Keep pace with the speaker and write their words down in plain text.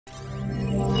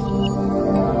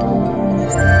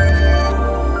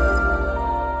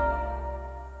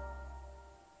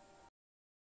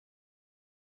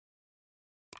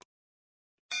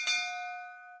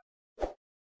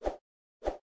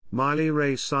Miley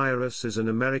Ray Cyrus is an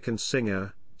American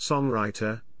singer,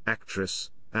 songwriter, actress,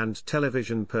 and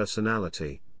television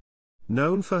personality.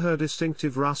 Known for her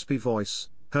distinctive raspy voice,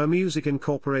 her music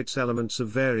incorporates elements of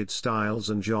varied styles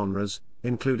and genres,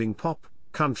 including pop,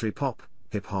 country pop,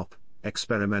 hip-hop,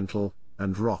 experimental,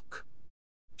 and rock.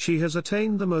 She has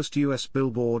attained the most US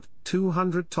Billboard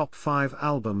 200 top 5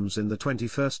 albums in the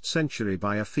 21st century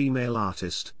by a female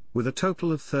artist, with a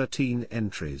total of 13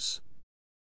 entries.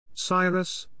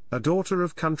 Cyrus, a daughter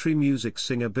of country music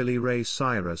singer Miley Ray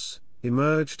Cyrus,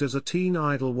 emerged as a teen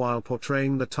idol while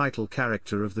portraying the title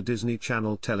character of the Disney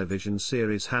Channel television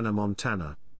series Hannah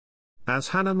Montana. As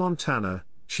Hannah Montana,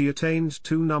 she attained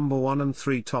 2 number 1 and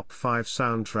 3 top 5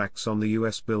 soundtracks on the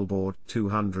US Billboard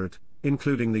 200,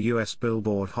 including the US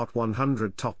Billboard Hot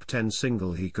 100 top 10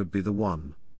 single He Could Be the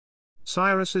One.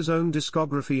 Cyrus's own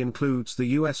discography includes the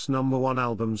US number 1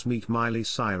 albums Meet Miley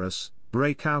Cyrus,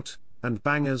 Breakout, and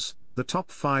Bangers. The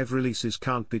top 5 releases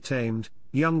Can't Be Tamed,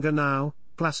 Younger Now,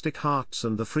 Plastic Hearts,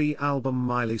 and the free album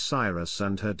Miley Cyrus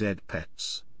and Her Dead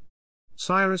Pets.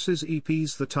 Cyrus's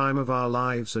EP's The Time of Our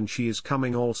Lives and She Is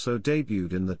Coming also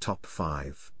debuted in the top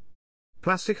 5.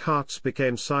 Plastic Hearts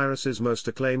became Cyrus's most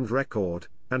acclaimed record,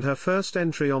 and her first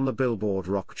entry on the Billboard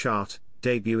Rock chart,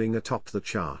 debuting atop the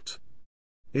chart.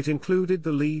 It included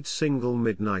the lead single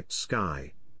Midnight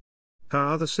Sky. Her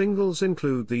other singles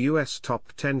include the US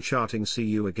Top 10 charting See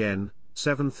You Again,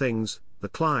 7 Things, The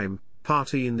Climb,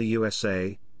 Party in the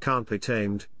USA, Can't Be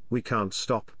Tamed, We Can't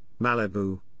Stop,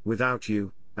 Malibu, Without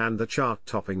You, and the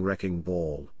chart-topping Wrecking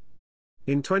Ball.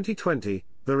 In 2020,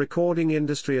 the Recording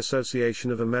Industry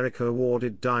Association of America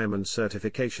awarded Diamond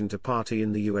certification to Party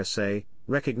in the USA,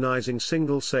 recognizing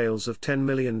single sales of 10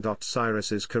 million.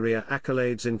 Cyrus's career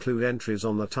accolades include entries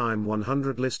on the Time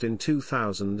 100 list in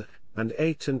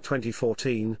 2008 and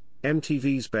 2014,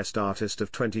 MTV's Best Artist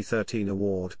of 2013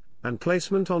 award, and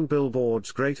placement on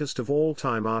Billboard's Greatest of All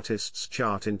Time Artists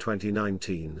chart in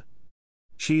 2019.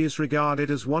 She is regarded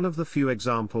as one of the few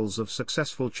examples of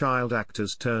successful child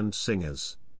actors turned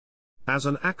singers. As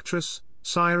an actress,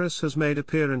 Cyrus has made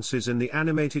appearances in the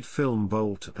animated film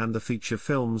Bolt and the feature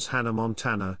films Hannah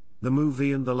Montana, The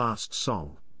Movie and The Last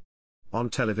Song. On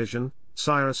television,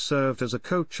 Cyrus served as a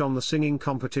coach on the singing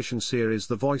competition series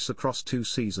The Voice across 2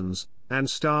 seasons, and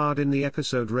starred in the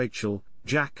episode Rachel,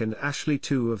 Jack and Ashley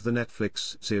 2 of the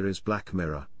Netflix series Black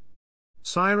Mirror.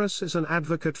 Cyrus is an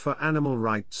advocate for animal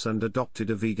rights and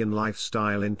adopted a vegan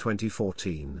lifestyle in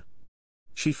 2014.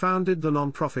 She founded the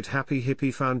non-profit Happy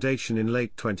Hippie Foundation in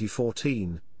late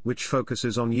 2014, which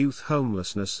focuses on youth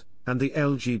homelessness and the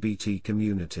LGBT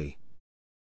community.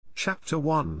 Chapter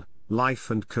 1, Life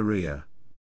and Career.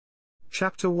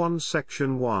 Chapter 1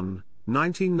 Section 1,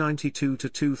 1992 to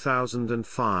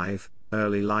 2005,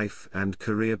 Early Life and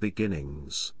Career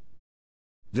Beginnings.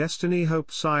 Destiny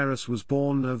Hope Cyrus was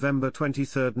born November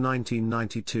 23,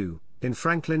 1992, in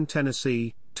Franklin,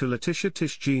 Tennessee, to Letitia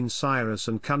Tish Jean Cyrus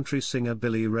and country singer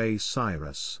Miley Ray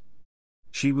Cyrus.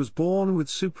 She was born with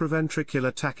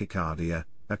supraventricular tachycardia,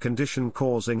 a condition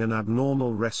causing an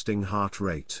abnormal resting heart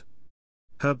rate.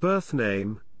 Her birth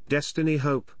name, Destiny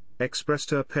Hope, expressed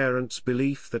her parents'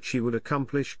 belief that she would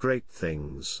accomplish great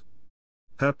things.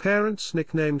 Her parents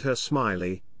nicknamed her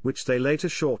Smiley, which they later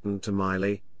shortened to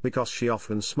Miley, because she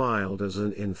often smiled as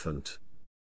an infant.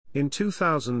 In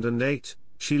 2008,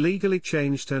 she legally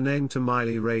changed her name to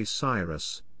Miley Ray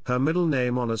Cyrus. Her middle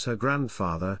name honors her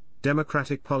grandfather,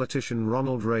 Democratic politician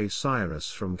Ronald Ray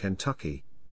Cyrus from Kentucky.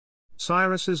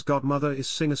 Cyrus's godmother is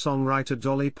singer-songwriter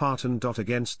Dolly Parton.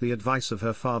 Against the advice of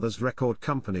her father's record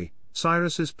company,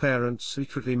 Cyrus's parents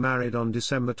secretly married on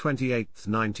December 28,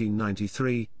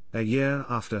 1993, a year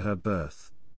after her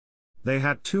birth. They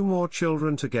had 2 more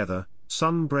children together,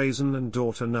 son Brazen and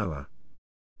daughter Noah.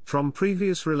 From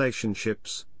previous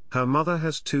relationships, her mother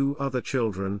has 2 other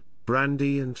children,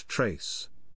 Brandy and Trace.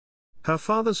 Her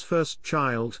father's first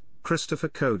child, Christopher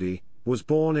Cody, was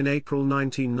born in April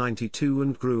 1992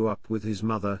 and grew up with his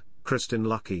mother, Kristen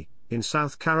Lucky, in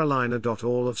South Carolina.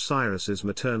 All of Cyrus's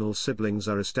maternal siblings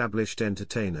are established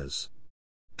entertainers.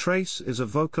 Trace is a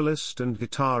vocalist and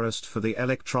guitarist for the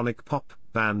electronic pop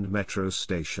band Metro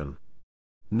Station.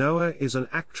 Noah is an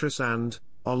actress and,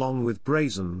 along with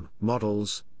Brazen,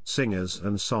 models, singers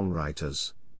and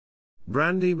songwriters.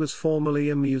 Brandy was formerly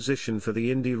a musician for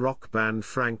the indie rock band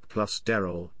Frank plus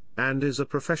Daryl, and is a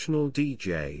professional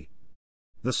DJ.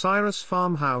 The Cyrus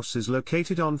farmhouse is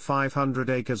located on 500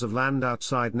 acres of land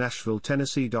outside Nashville,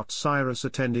 Tennessee. Cyrus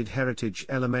attended Heritage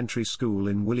Elementary School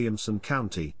in Williamson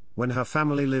County, when her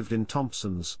family lived in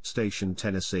Thompson's Station,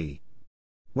 Tennessee.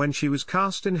 When she was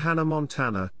cast in Hannah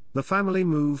Montana, the family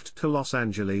moved to Los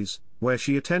Angeles, where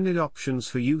she attended options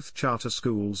for youth charter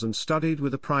schools and studied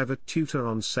with a private tutor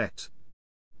on set.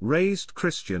 Raised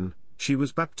Christian, she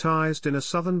was baptized in a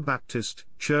Southern Baptist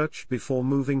church before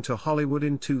moving to Hollywood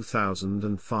in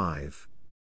 2005.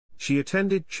 She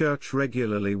attended church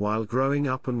regularly while growing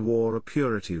up and wore a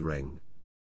purity ring.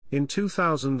 In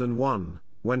 2001,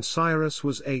 when Cyrus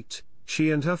was 8,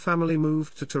 she and her family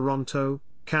moved to Toronto,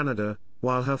 Canada,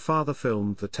 while her father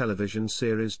filmed the television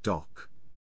series Doc.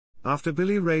 After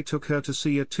Billy Ray took her to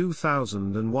see a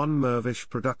 2001 Mervish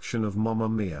production of Mamma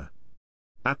Mia.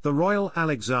 At the Royal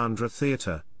Alexandra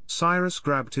Theatre, Cyrus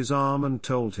grabbed his arm and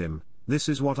told him, "This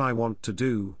is what I want to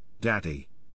do, Daddy.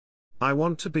 I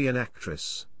want to be an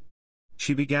actress."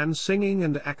 She began singing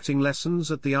and acting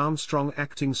lessons at the Armstrong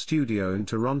Acting Studio in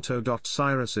Toronto.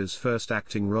 Cyrus's first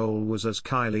acting role was as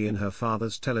Kylie in her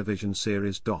father's television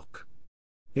series Doc.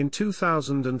 In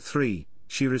 2003,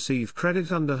 she received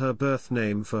credit under her birth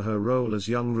name for her role as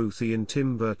young Ruthie in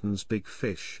Tim Burton's Big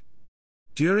Fish.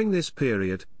 During this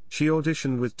period, she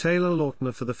auditioned with Taylor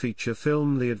Lautner for the feature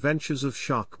film The Adventures of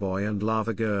Shark Boy and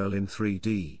Lava Girl in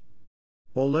 3D.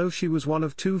 Although she was one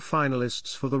of 2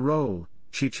 finalists for the role,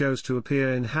 she chose to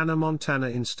appear in Hannah Montana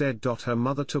instead. Her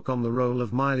mother took on the role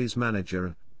of Miley's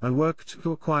manager, and worked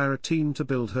to acquire a team to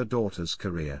build her daughter's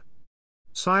career.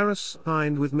 Cyrus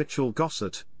signed with Mitchell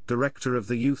Gossett, director of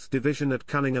the youth division at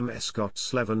Cunningham Escott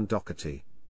Slevin Doherty.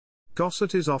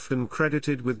 Gossett is often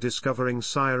credited with discovering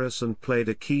Cyrus and played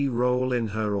a key role in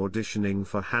her auditioning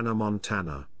for Hannah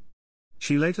Montana.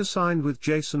 She later signed with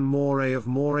Jason Morey of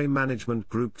Morey Management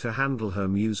Group to handle her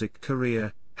music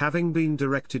career, having been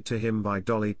directed to him by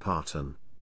Dolly Parton.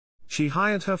 She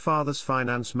hired her father's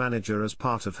finance manager as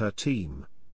part of her team.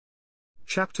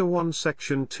 Chapter 1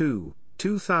 Section 2,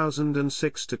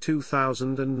 2006 to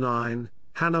 2009,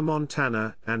 Hannah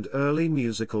Montana and early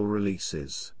musical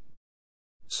releases.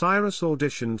 Cyrus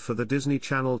auditioned for the Disney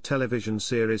Channel television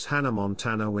series Hannah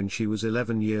Montana when she was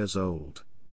 11 years old.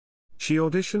 She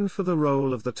auditioned for the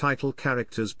role of the title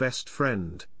character's best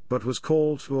friend, but was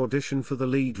called to audition for the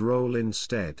lead role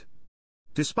instead.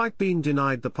 Despite being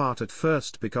denied the part at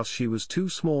first because she was too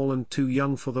small and too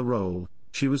young for the role,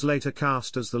 she was later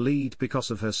cast as the lead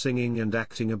because of her singing and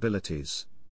acting abilities.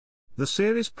 The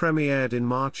series premiered in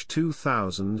March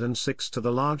 2006 to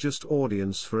the largest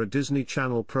audience for a Disney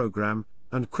Channel program,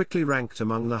 and quickly ranked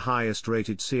among the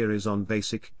highest-rated series on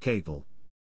basic cable.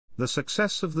 The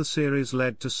success of the series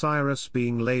led to Cyrus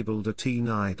being labeled a teen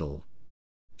idol.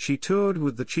 She toured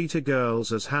with the Cheetah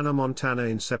Girls as Hannah Montana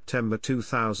in September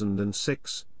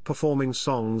 2006, performing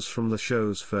songs from the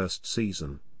show's first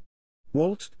season.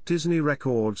 Walt Disney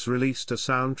Records released a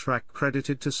soundtrack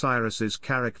credited to Cyrus's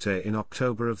character in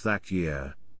October of that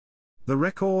year. The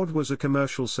record was a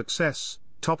commercial success,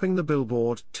 topping the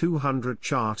Billboard 200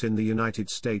 chart in the United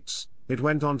States. It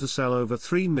went on to sell over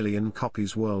 3 million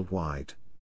copies worldwide.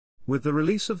 With the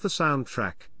release of the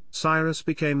soundtrack, Cyrus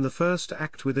became the first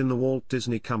act within the Walt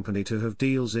Disney Company to have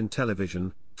deals in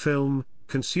television, film,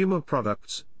 consumer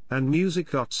products, and music.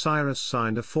 Cyrus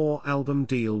signed a 4-album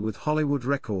deal with Hollywood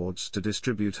Records to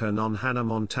distribute her non-Hannah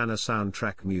Montana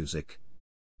soundtrack music.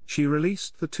 She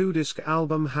released the 2-disc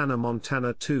album Hannah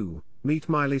Montana 2, Meet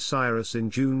Miley Cyrus in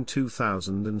June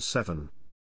 2007.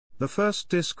 The first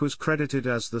disc was credited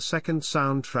as the second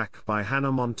soundtrack by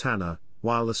Hannah Montana,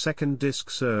 while the second disc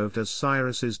served as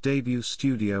Cyrus's debut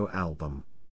studio album.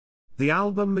 The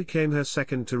album became her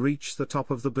second to reach the top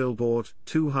of the Billboard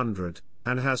 200,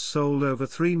 and has sold over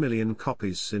 3 million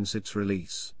copies since its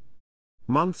release.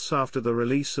 Months after the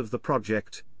release of the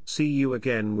project, See You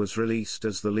Again was released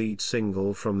as the lead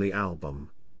single from the album.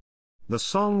 The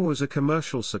song was a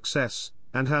commercial success,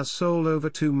 and has sold over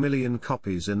 2 million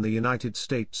copies in the United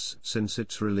States since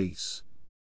its release.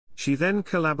 She then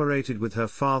collaborated with her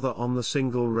father on the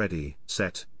single Ready,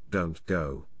 Set, Don't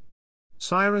Go.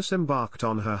 Cyrus embarked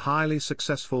on her highly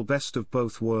successful Best of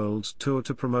Both Worlds tour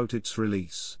to promote its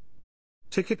release.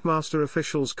 Ticketmaster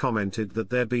officials commented that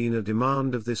there been a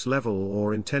demand of this level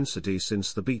or intensity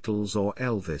since the Beatles or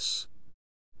Elvis.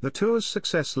 The tour's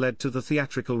success led to the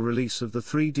theatrical release of the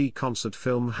 3D concert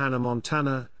film Hannah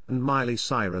Montana and Miley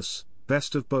Cyrus,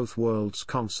 Best of Both Worlds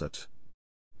concert.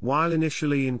 While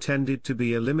initially intended to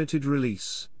be a limited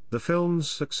release, the film's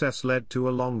success led to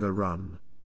a longer run.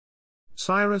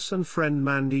 Cyrus and friend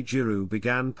Mandy Giroux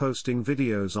began posting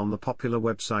videos on the popular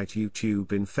website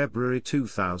YouTube in February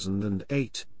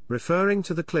 2008, referring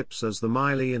to the clips as The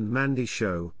Miley and Mandy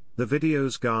Show. The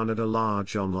videos garnered a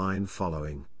large online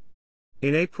following.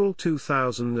 In April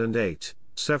 2008,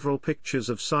 several pictures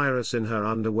of Cyrus in her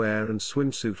underwear and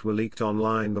swimsuit were leaked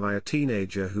online by a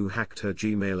teenager who hacked her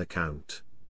Gmail account.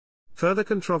 Further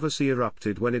controversy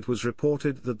erupted when it was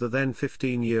reported that the then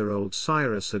 15-year-old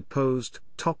Cyrus had posed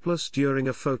topless during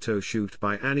a photo shoot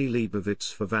by Annie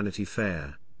Leibovitz for Vanity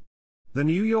Fair. The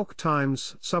New York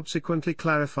Times subsequently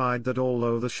clarified that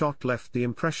although the shot left the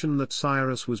impression that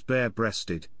Cyrus was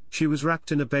bare-breasted, she was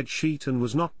wrapped in a bedsheet and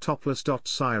was not topless.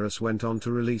 Cyrus went on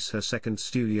to release her second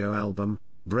studio album,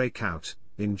 Breakout,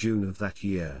 in June of that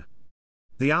year.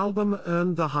 The album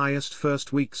earned the highest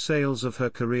first-week sales of her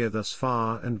career thus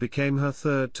far and became her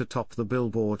third to top the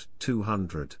Billboard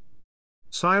 200.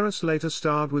 Cyrus later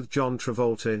starred with John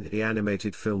Travolta in the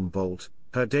animated film Bolt,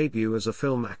 her debut as a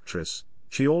film actress.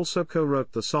 She also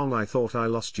co-wrote the song I Thought I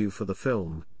Lost You for the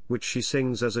film, which she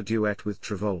sings as a duet with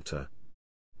Travolta.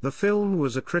 The film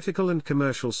was a critical and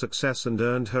commercial success and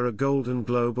earned her a Golden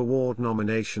Globe Award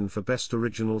nomination for Best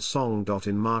Original Song.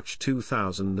 In March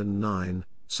 2009,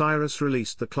 Cyrus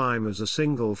released The Climb as a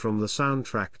single from the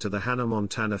soundtrack to the Hannah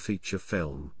Montana feature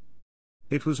film.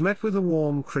 It was met with a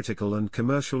warm critical and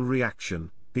commercial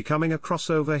reaction, becoming a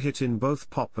crossover hit in both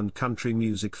pop and country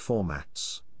music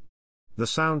formats. The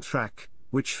soundtrack,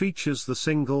 which features the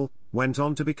single, went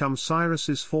on to become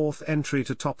Cyrus's fourth entry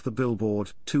to top the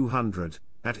Billboard 200.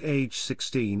 At age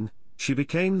 16, she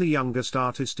became the youngest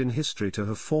artist in history to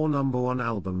have 4 #1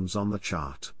 albums on the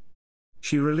chart.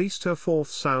 She released her fourth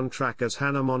soundtrack as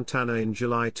Hannah Montana in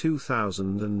July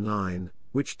 2009,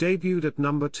 which debuted at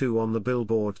 #2 on the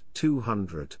Billboard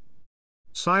 200.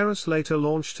 Cyrus later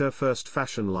launched her first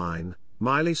fashion line,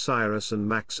 Miley Cyrus and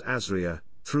Max Azria,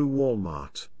 through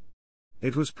Walmart.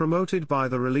 It was promoted by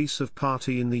the release of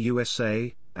Party in the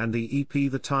USA, and the EP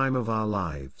The Time of Our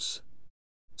Lives.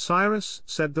 Cyrus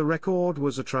said the record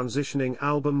was a transitioning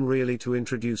album really to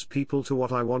introduce people to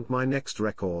what I want my next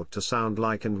record to sound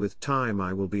like, and with time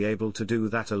I will be able to do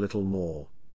that a little more.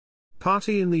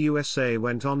 Party in the USA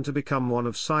went on to become one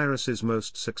of Cyrus's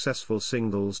most successful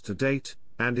singles to date,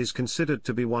 and is considered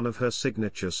to be one of her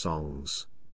signature songs.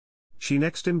 She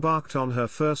next embarked on her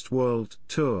first world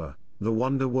tour, the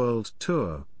Wonder World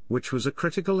Tour, which was a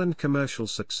critical and commercial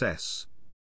success.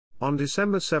 On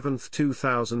December 7,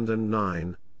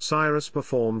 2009, Cyrus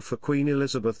performed for Queen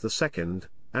Elizabeth II,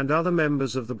 and other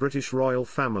members of the British royal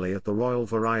family at the Royal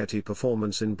Variety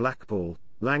Performance in Blackpool,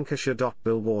 Lancashire.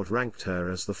 Billboard ranked her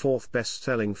as the 4th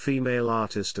best-selling female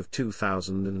artist of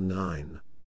 2009.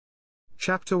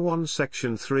 Chapter 1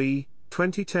 Section 3,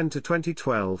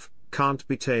 2010-2012, Can't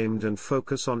Be Tamed and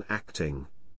Focus on Acting.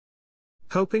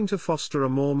 Hoping to foster a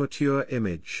more mature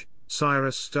image,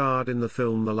 Cyrus starred in the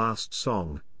film The Last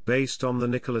Song, based on the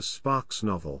Nicholas Sparks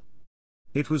novel.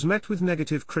 It was met with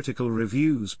negative critical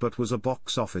reviews but was a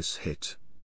box office hit.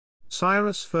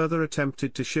 Cyrus further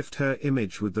attempted to shift her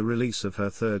image with the release of her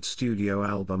third studio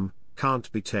album,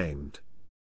 Can't Be Tamed.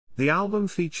 The album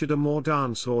featured a more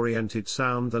dance-oriented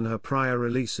sound than her prior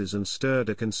releases and stirred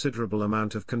a considerable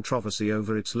amount of controversy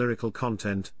over its lyrical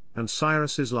content, and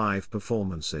Cyrus's live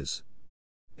performances.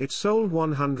 It sold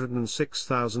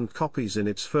 106,000 copies in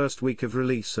its first week of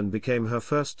release and became her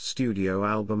first studio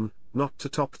album, not to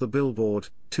top the Billboard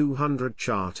 200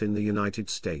 chart in the United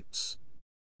States.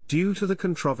 Due to the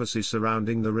controversy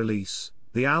surrounding the release,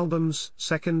 the album's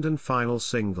second and final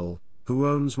single, Who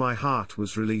Owns My Heart,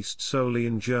 was released solely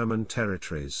in German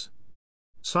territories.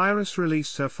 Cyrus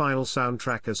released her final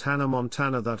soundtrack as Hannah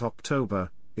Montana that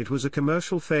October. It was a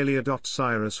commercial failure.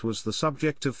 Cyrus was the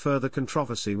subject of further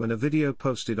controversy when a video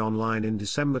posted online in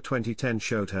December 2010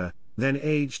 showed her, then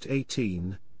aged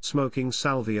 18, smoking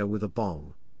salvia with a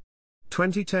bong.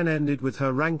 2010 ended with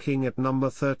her ranking at number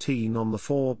 13 on the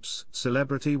Forbes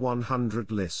Celebrity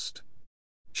 100 list.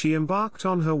 She embarked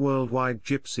on her worldwide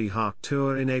Gypsy Heart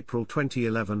Tour in April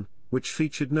 2011, which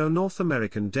featured no North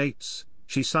American dates.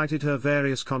 She cited her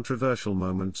various controversial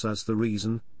moments as the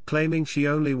reason, claiming she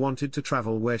only wanted to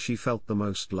travel where she felt the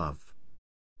most love.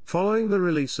 Following the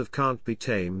release of Can't Be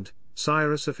Tamed,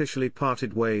 Cyrus officially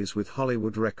parted ways with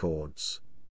Hollywood Records.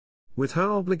 With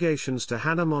her obligations to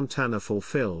Hannah Montana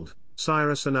fulfilled,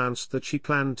 Cyrus announced that she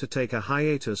planned to take a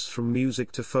hiatus from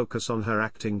music to focus on her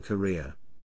acting career.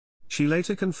 She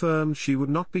later confirmed she would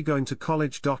not be going to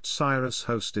college. Cyrus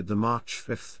hosted the March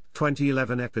 5,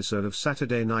 2011 episode of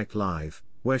Saturday Night Live,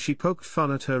 where she poked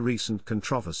fun at her recent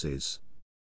controversies.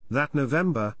 That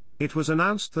November, it was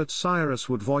announced that Cyrus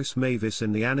would voice Mavis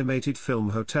in the animated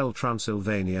film Hotel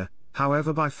Transylvania.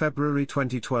 However, by February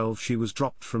 2012 she was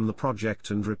dropped from the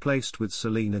project and replaced with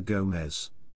Selena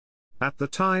Gomez. At the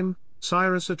time,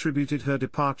 Cyrus attributed her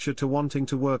departure to wanting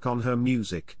to work on her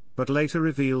music, but later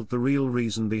revealed the real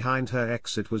reason behind her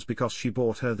exit was because she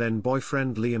bought her then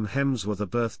boyfriend Liam Hemsworth a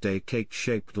birthday cake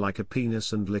shaped like a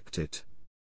penis and licked it.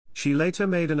 She later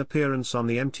made an appearance on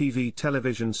the MTV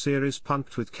television series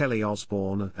Punk'd with Kelly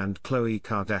Osbourne and Khloe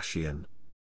Kardashian.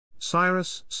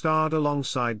 Cyrus starred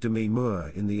alongside Demi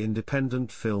Moore in the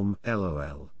independent film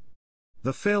LOL.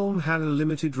 The film had a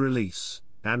limited release,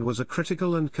 and was a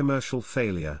critical and commercial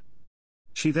failure.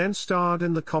 She then starred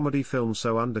in the comedy film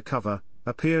So Undercover,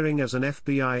 appearing as an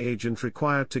FBI agent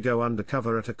required to go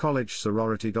undercover at a college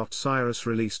sorority. Cyrus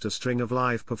released a string of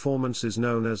live performances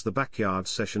known as the Backyard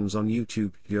Sessions on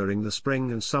YouTube during the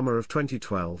spring and summer of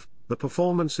 2012. The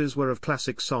performances were of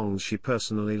classic songs she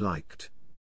personally liked.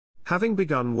 Having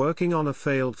begun working on a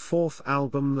failed fourth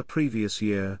album the previous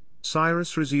year,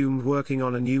 Cyrus resumed working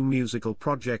on a new musical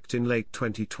project in late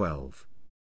 2012.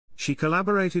 She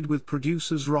collaborated with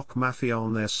producers Rock Mafia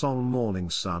on their song Morning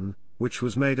Sun, which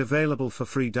was made available for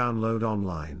free download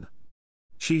online.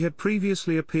 She had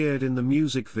previously appeared in the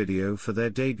music video for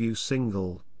their debut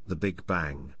single, The Big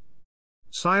Bang.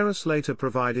 Cyrus later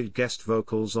provided guest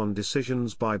vocals on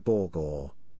Decisions by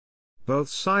Borgore. Both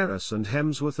Cyrus and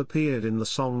Hemsworth appeared in the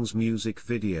song's music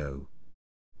video.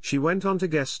 She went on to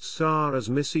guest star as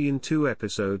Missy in 2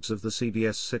 episodes of the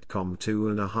CBS sitcom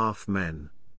 2.5 Men.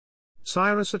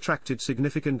 Cyrus attracted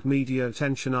significant media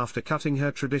attention after cutting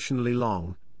her traditionally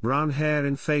long, brown hair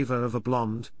in favor of a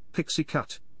blonde, pixie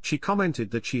cut. She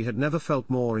commented that she had never felt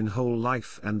more in whole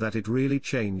life and that it really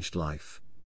changed life.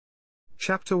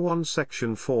 Chapter 1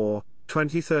 Section 4,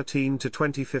 2013 to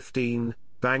 2015,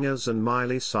 Bangers and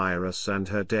Miley Cyrus and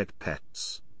Her Dead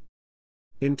Pets.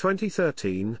 In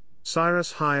 2013,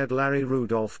 Cyrus hired Larry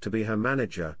Rudolph to be her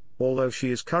manager. Although she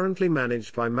is currently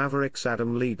managed by Maverick's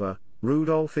Adam Lieber,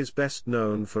 Rudolph is best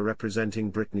known for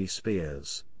representing Britney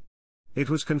Spears. It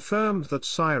was confirmed that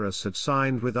Cyrus had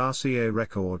signed with RCA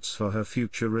Records for her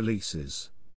future releases.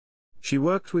 She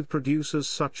worked with producers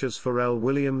such as Pharrell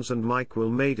Williams and Mike Will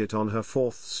Made It on her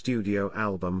 4th studio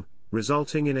album,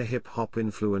 resulting in a hip-hop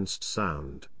influenced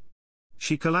sound.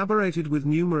 She collaborated with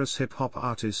numerous hip-hop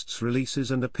artists'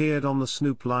 releases and appeared on the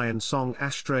Snoop Lion song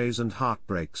Ashtrays and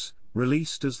Heartbreaks,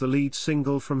 released as the lead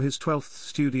single from his 12th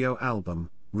studio album,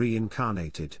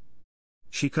 Reincarnated.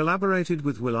 She collaborated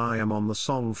with will.i.am on the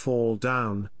song Fall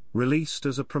Down, released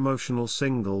as a promotional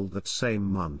single that same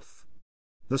month.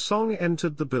 The song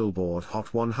entered the Billboard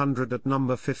Hot 100 at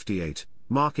number 58,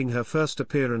 marking her first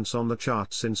appearance on the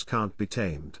chart since Can't Be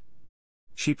Tamed.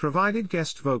 She provided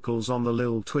guest vocals on the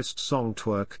Lil Twist song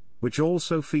Twerk, which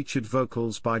also featured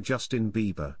vocals by Justin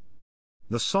Bieber.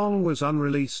 The song was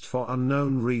unreleased for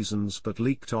unknown reasons but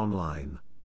leaked online.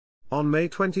 On May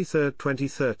 23,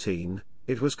 2013,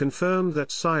 it was confirmed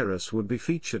that Cyrus would be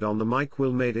featured on the Mike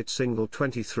Will Made It single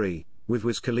 23, with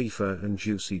Wiz Khalifa and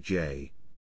Juicy J.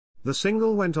 The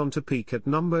single went on to peak at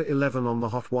number 11 on the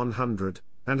Hot 100,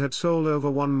 and had sold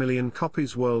over 1 million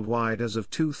copies worldwide as of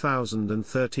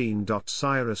 2013.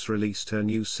 Cyrus released her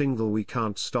new single We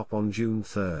Can't Stop on June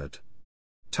 3.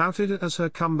 Touted as her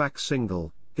comeback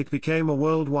single, it became a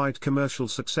worldwide commercial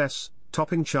success,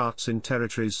 topping charts in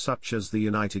territories such as the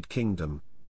United Kingdom.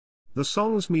 The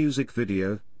song's music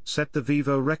video set the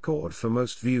Vivo record for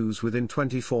most views within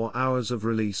 24 hours of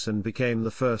release and became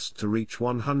the first to reach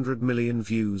 100 million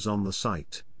views on the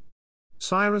site.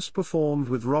 Cyrus performed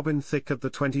with Robin Thicke at the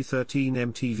 2013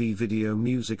 MTV Video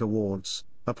Music Awards,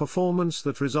 a performance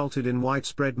that resulted in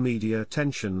widespread media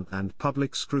attention and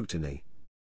public scrutiny.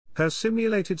 Her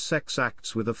simulated sex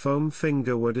acts with a foam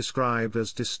finger were described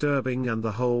as disturbing and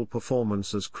the whole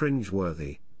performance as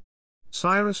cringeworthy.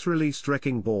 Cyrus released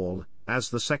Wrecking Ball as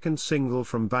the second single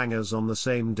from Bangers on the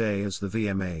same day as the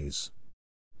VMAs.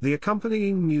 The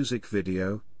accompanying music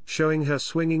video, showing her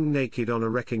swinging naked on a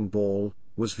wrecking ball,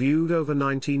 was viewed over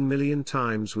 19 million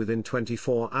times within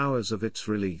 24 hours of its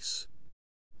release.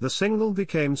 The single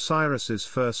became Cyrus's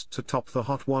first to top the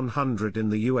Hot 100 in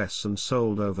the US and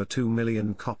sold over 2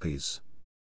 million copies.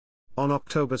 On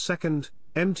October 2,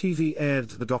 MTV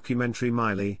aired the documentary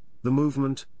Miley, The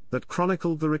Movement, that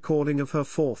chronicled the recording of her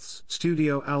 4th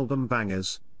studio album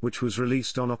Bangers, which was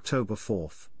released on October 4.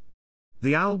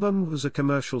 The album was a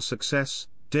commercial success,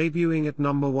 debuting at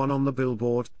number 1 on the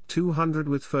Billboard 200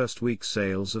 with first week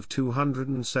sales of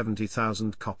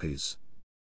 270,000 copies.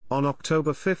 On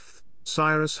October 5,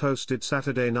 Cyrus hosted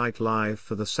Saturday Night Live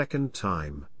for the second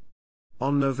time.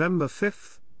 On November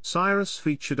 5, Cyrus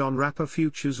featured on rapper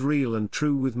Future's Real and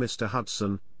True with Mr.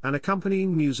 Hudson. An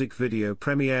accompanying music video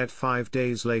premiered 5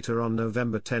 days later on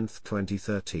November 10,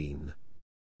 2013.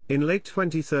 In late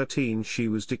 2013 she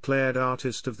was declared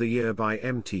Artist of the Year by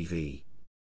MTV.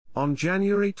 On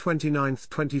January 29,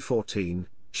 2014,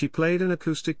 she played an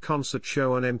acoustic concert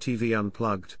show on MTV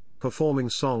Unplugged, performing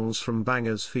songs from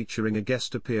Bangers featuring a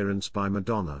guest appearance by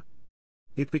Madonna.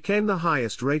 It became the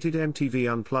highest-rated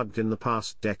MTV Unplugged in the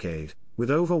past decade,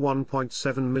 with over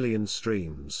 1.7 million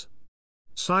streams.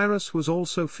 Cyrus was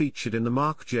also featured in the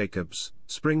Marc Jacobs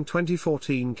Spring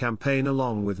 2014 campaign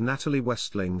along with Natalie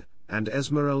Westling and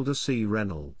Esmeralda C.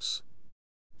 Reynolds.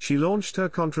 She launched her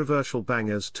controversial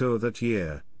Bangers tour that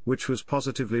year, which was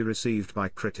positively received by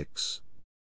critics.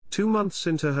 2 months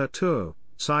into her tour,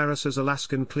 Cyrus's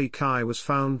Alaskan Klee was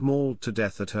found mauled to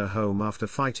death at her home after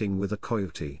fighting with a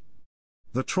coyote.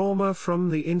 The trauma from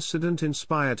the incident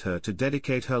inspired her to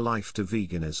dedicate her life to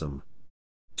veganism.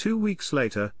 2 weeks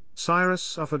later, Cyrus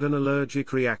suffered an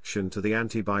allergic reaction to the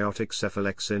antibiotic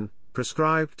cephalexin,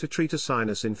 prescribed to treat a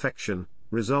sinus infection,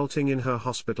 resulting in her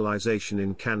hospitalization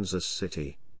in Kansas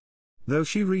City. Though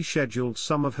she rescheduled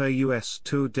some of her US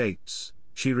tour dates,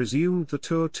 she resumed the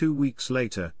tour 2 weeks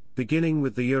later, beginning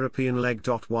with the European leg.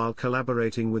 While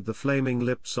collaborating with the Flaming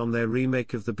Lips on their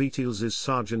remake of the Beatles'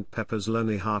 Sgt. Pepper's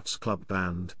Lonely Hearts Club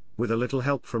Band, with a little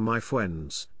help from My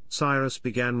Friends, Cyrus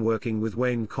began working with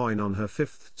Wayne Coyne on her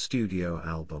 5th studio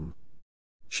album.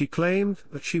 She claimed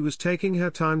that she was taking her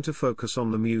time to focus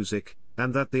on the music,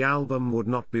 and that the album would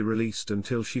not be released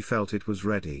until she felt it was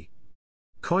ready.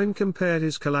 Coyne compared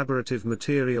his collaborative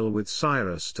material with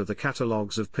Cyrus to the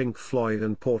catalogues of Pink Floyd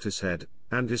and Portishead,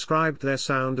 and described their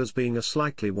sound as being a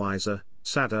slightly wiser,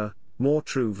 sadder, more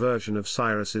true version of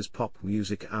Cyrus's pop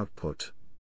music output.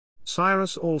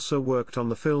 Cyrus also worked on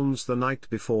the films The Night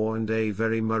Before and A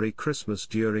Very Merry Christmas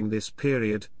during this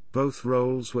period. Both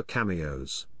roles were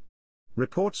cameos.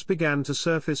 Reports began to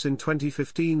surface in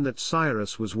 2015 that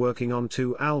Cyrus was working on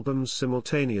 2 albums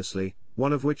simultaneously,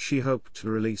 one of which she hoped to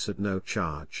release at no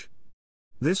charge.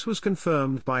 This was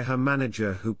confirmed by her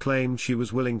manager, who claimed she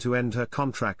was willing to end her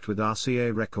contract with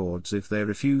RCA Records if they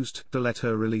refused to let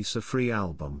her release a free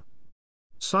album.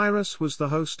 Cyrus was the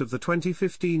host of the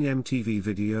 2015 MTV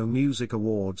Video Music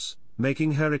Awards,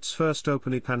 making her its first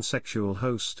openly pansexual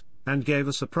host, and gave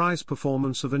a surprise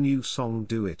performance of a new song,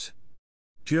 Do It,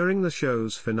 during the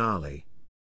show's finale.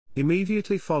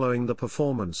 Immediately following the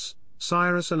performance,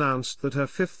 Cyrus announced that her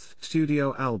 5th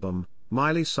studio album,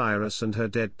 Miley Cyrus and Her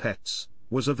Dead Pets,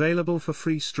 was available for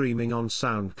free streaming on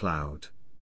SoundCloud.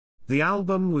 The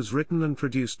album was written and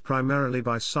produced primarily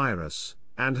by Cyrus,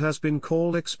 and has been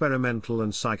called experimental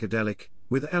and psychedelic,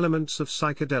 with elements of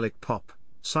psychedelic pop,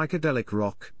 psychedelic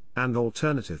rock, and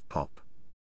alternative pop.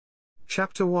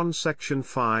 Chapter 1 Section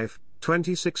 5,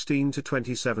 2016 to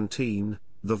 2017,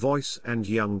 The Voice and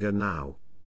Younger Now.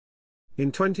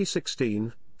 In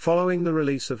 2016, following the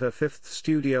release of her 5th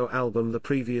studio album the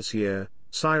previous year,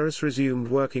 Cyrus resumed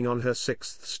working on her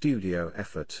 6th studio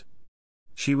effort.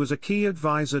 She was a key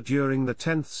advisor during the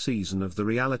 10th season of the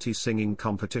reality singing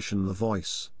competition The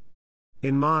Voice.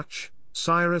 In March,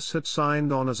 Cyrus had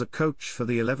signed on as a coach for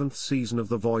the 11th season of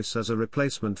The Voice as a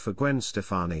replacement for Gwen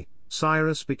Stefani.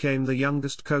 Cyrus became the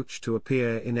youngest coach to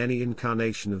appear in any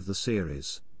incarnation of the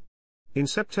series. In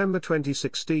September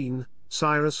 2016,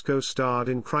 Cyrus co-starred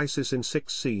in Crisis in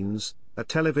 6 Scenes, a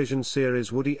television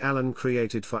series Woody Allen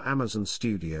created for Amazon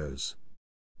Studios.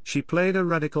 She played a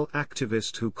radical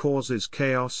activist who causes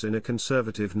chaos in a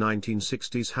conservative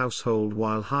 1960s household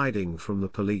while hiding from the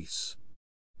police.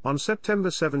 On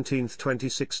September 17,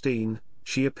 2016,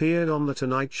 she appeared on The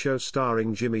Tonight Show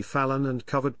starring Jimmy Fallon and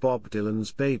covered Bob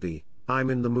Dylan's Baby, I'm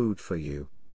in the Mood for You.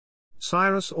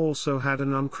 Cyrus also had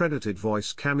an uncredited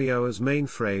voice cameo as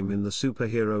Mainframe in the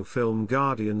superhero film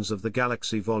Guardians of the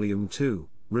Galaxy Volume 2,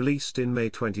 released in May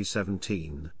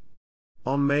 2017.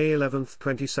 On May 11,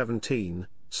 2017,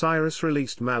 Cyrus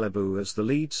released Malibu as the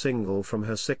lead single from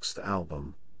her 6th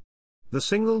album. The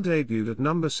single debuted at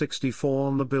number 64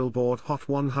 on the Billboard Hot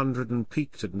 100 and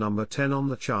peaked at number 10 on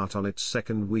the chart on its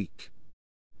 2nd week.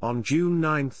 On June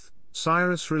 9,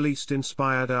 Cyrus released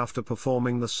Inspired after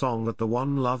performing the song at the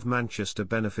One Love Manchester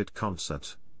benefit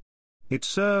concert. It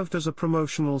served as a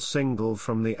promotional single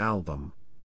from the album.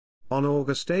 On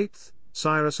August 8,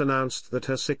 Cyrus announced that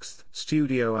her 6th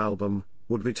studio album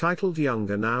would be titled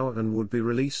Younger Now and would be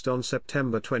released on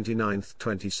September 29,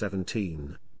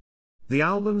 2017. The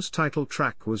album's title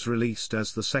track was released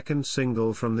as the 2nd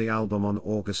single from the album on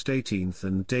August 18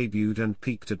 and debuted and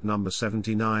peaked at number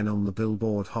 79 on the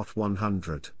Billboard Hot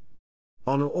 100.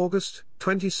 On August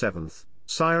 27,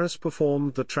 Cyrus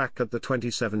performed the track at the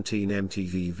 2017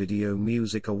 MTV Video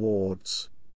Music Awards.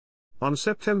 On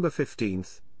September 15,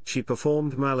 she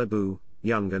performed Malibu,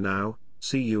 Younger Now,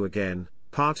 See You Again,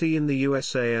 Party in the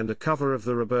USA and a cover of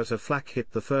the Roberta Flack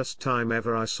hit The First Time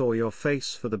Ever I Saw Your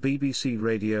Face for the BBC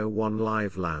Radio 1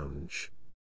 Live Lounge.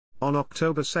 On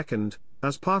October 2,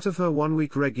 as part of her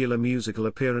one-week regular musical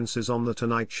appearances on The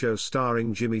Tonight Show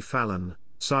starring Jimmy Fallon,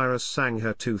 Cyrus sang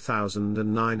her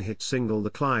 2009 hit single The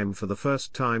Climb for the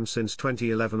first time since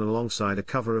 2011 alongside a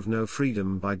cover of No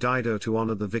Freedom by Dido to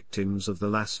honor the victims of the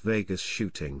Las Vegas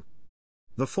shooting.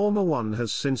 The former one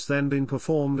has since then been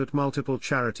performed at multiple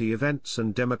charity events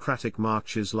and democratic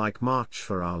marches like March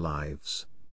for Our Lives.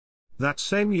 That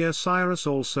same year Cyrus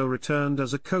also returned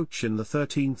as a coach in the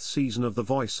 13th season of The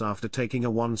Voice after taking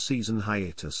a one-season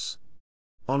hiatus.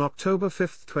 On October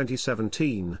 5,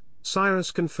 2017, Cyrus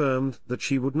confirmed that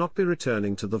she would not be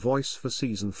returning to The Voice for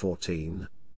season 14.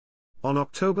 On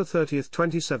October 30,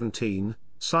 2017,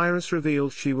 Cyrus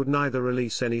revealed she would neither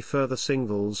release any further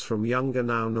singles from Younger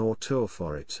Now nor tour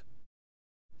for it.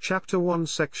 Chapter 1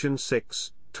 Section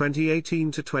 6,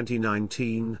 2018 to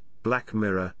 2019, Black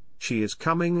Mirror, She Is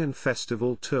Coming and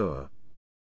Festival Tour.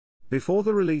 Before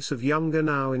the release of Younger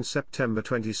Now in September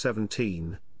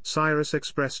 2017, Cyrus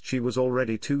expressed she was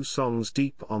already 2 songs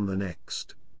deep on the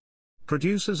next.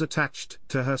 Producers attached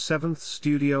to her 7th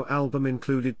studio album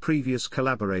included previous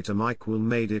collaborator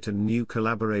MY-lee-SYE-rəs and new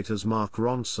collaborators Mark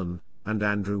Ronson and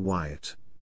Andrew Wyatt.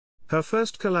 Her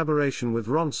first collaboration with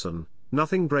Ronson,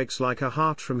 Nothing Breaks Like a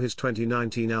Heart from his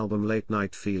 2019 album Late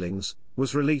Night Feelings,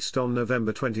 was released on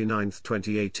November 29,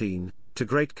 2018, to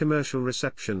great commercial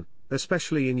reception,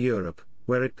 especially in Europe,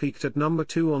 where it peaked at number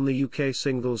 2 on the UK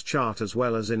singles chart as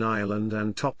well as in Ireland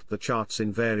and topped the charts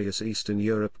in various Eastern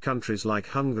Europe countries like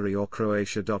Hungary or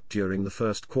Croatia. During the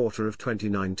first quarter of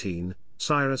 2019,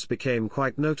 Cyrus became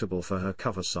quite notable for her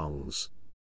cover songs.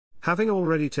 Having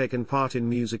already taken part in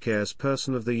Music Air's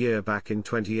Person of the Year back in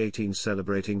 2018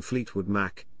 celebrating Fleetwood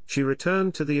Mac, she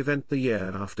returned to the event the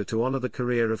year after to honor the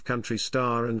career of country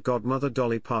star and godmother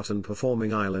Dolly Parton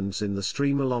performing Islands in the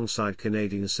Stream alongside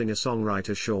Canadian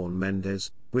singer-songwriter Shawn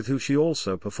Mendes, with who she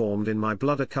also performed in My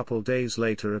Blood a couple days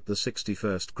later at the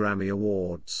 61st Grammy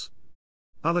Awards.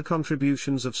 Other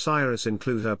contributions of Cyrus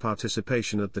include her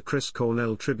participation at the Chris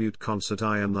Cornell tribute concert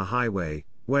I Am the Highway,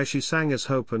 where she sang As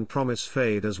Hope and Promise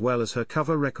Fade, as well as her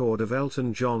cover record of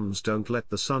Elton John's Don't Let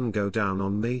the Sun Go Down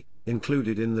on Me,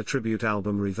 included in the tribute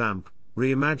album Revamp,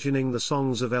 reimagining the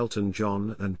songs of Elton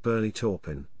John and Bernie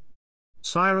Taupin.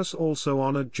 Cyrus also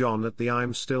honored John at the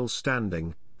I'm Still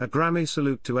Standing, a Grammy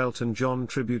salute to Elton John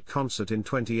tribute concert in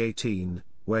 2018,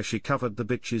 where she covered The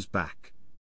Bitches Back.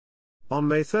 On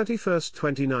May 31,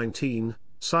 2019,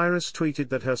 Cyrus tweeted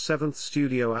that her 7th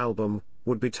studio album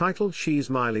would be titled She's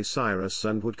Miley Cyrus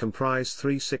and would comprise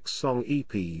 3 6-song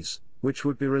EPs, which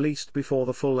would be released before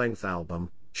the full-length album.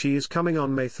 She is coming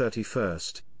on May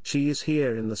 31st, She is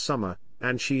here in the summer,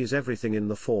 and She is everything in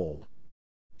the fall.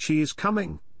 She is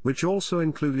Coming, which also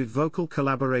included vocal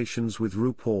collaborations with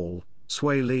RuPaul,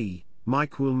 Swae Lee,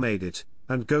 Mike-Will-Made-It,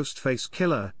 and Ghostface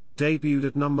Killer, debuted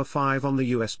at number 5 on the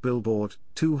US Billboard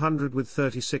 200 with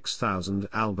 36,000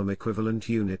 album equivalent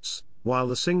units, while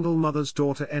the single Mother's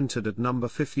Daughter entered at number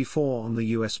 54 on the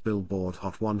US Billboard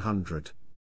Hot 100.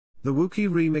 The Wookiee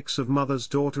remix of Mother's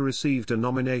Daughter received a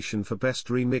nomination for Best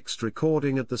Remixed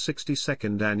Recording at the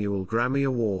 62nd Annual Grammy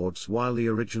Awards, while the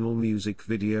original music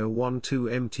video won 2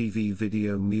 MTV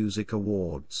Video Music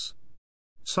Awards.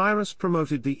 Cyrus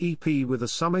promoted the EP with a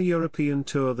summer European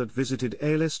tour that visited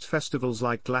A-list festivals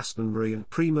like Glastonbury and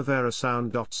Primavera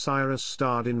Sound. Cyrus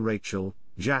starred in Rachel,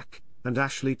 Jack, and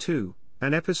Ashley 2,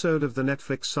 an episode of the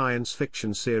Netflix science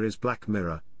fiction series Black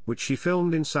Mirror, which she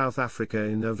filmed in South Africa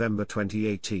in November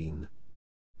 2018.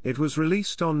 It was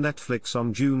released on Netflix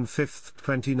on June 5,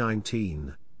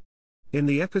 2019. In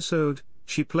the episode,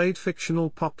 she played fictional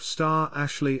pop star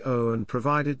Ashley O and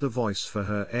provided the voice for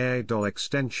her AI doll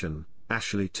extension,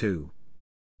 Ashley 2.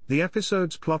 The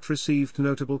episode's plot received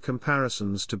notable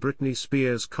comparisons to Britney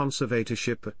Spears'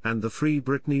 conservatorship and the Free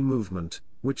Britney movement,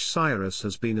 which Cyrus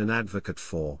has been an advocate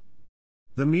for.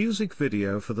 The music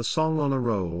video for the song On a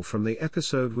Roll from the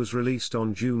episode was released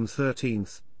on June 13.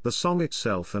 The song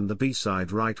itself and the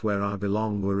B-side Right Where I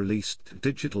Belong were released to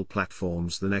digital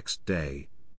platforms the next day.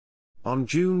 On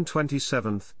June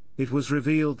 27, it was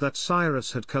revealed that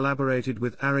Cyrus had collaborated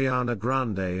with Ariana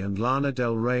Grande and Lana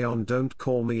Del Rey on Don't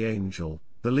Call Me Angel,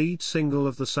 the lead single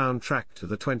of the soundtrack to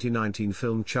the 2019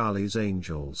 film Charlie's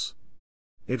Angels.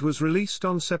 It was released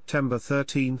on September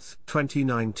 13,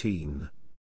 2019.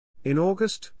 In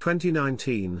August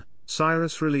 2019,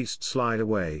 Cyrus released Slide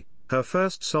Away, her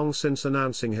first song since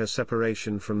announcing her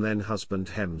separation from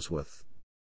then-husband Hemsworth.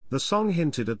 The song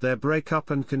hinted at their breakup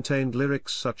and contained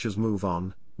lyrics such as Move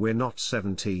On, We're Not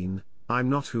 17, I'm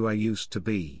Not Who I Used to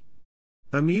Be.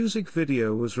 A music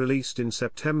video was released in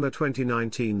September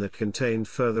 2019 that contained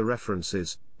further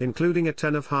references, including a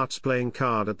 10 of Hearts playing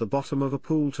card at the bottom of a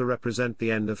pool to represent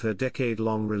the end of her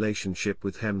decade-long relationship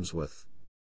with Hemsworth.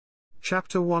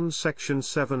 Chapter 1 Section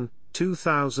 7,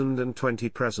 2020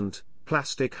 present,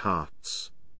 Plastic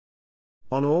Hearts.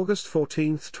 On August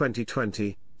 14,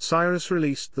 2020, Cyrus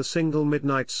released the single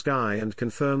Midnight Sky and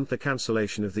confirmed the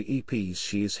cancellation of the EPs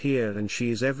She Is Here and She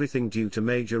Is Everything due to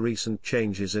major recent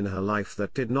changes in her life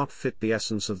that did not fit the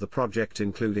essence of the project,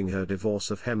 including her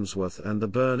divorce of Hemsworth and the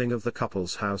burning of the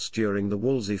couple's house during the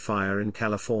Woolsey fire in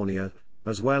California,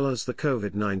 as well as the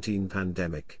COVID-19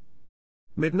 pandemic.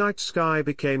 Midnight Sky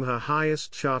became her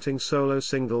highest-charting solo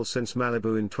single since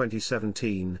Malibu in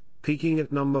 2017, peaking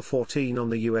at number 14 on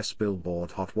the US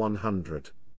Billboard Hot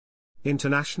 100.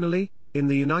 Internationally, in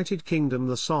the United Kingdom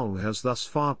the song has thus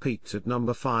far peaked at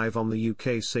number 5 on the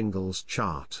UK singles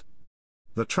chart.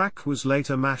 The track was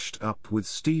later mashed up with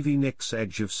Stevie Nicks'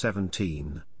 Edge of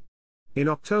 17. In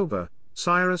October,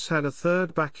 Cyrus had a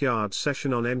third backyard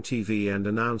session on MTV and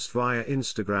announced via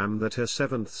Instagram that her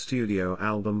 7th studio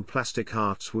album Plastic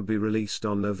Hearts would be released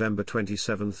on November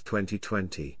 27,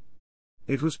 2020.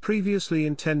 It was previously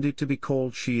intended to be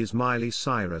called She Is Miley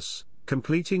Cyrus,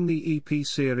 completing the EP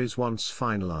series once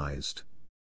finalized.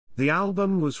 The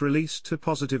album was released to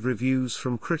positive reviews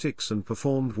from critics and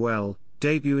performed well,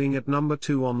 debuting at number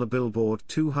 2 on the Billboard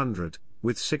 200,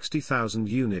 with 60,000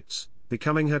 units,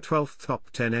 becoming her 12th top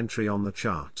 10 entry on the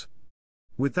chart.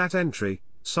 With that entry,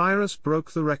 Cyrus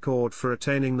broke the record for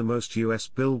attaining the most US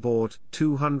Billboard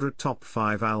 200 top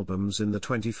 5 albums in the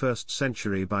 21st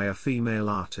century by a female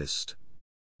artist.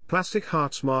 Plastic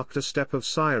Hearts marked a step of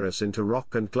Cyrus into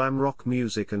rock and glam rock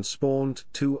music and spawned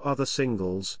 2 other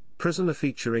singles, Prisoner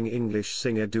featuring English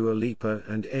singer Dua Lipa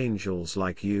and Angels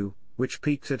Like You, which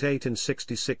peaked at 8 and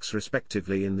 66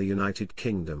 respectively in the United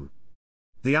Kingdom.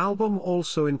 The album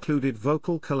also included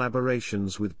vocal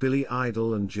collaborations with Billy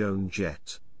Idol and Joan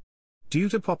Jett. Due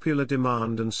to popular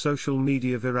demand and social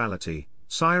media virality,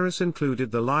 Cyrus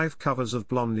included the live covers of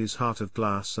Blondie's Heart of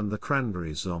Glass and the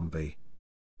Cranberries' Zombie.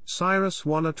 Cyrus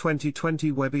won a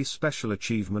 2020 Webby Special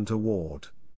Achievement Award.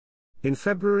 In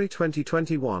February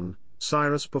 2021,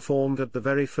 Cyrus performed at the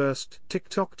very first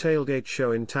TikTok tailgate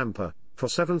show in Tampa, for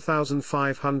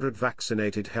 7,500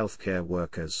 vaccinated healthcare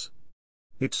workers.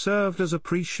 It served as a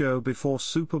pre-show before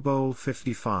Super Bowl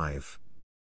 55.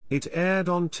 It aired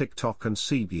on TikTok and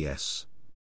CBS.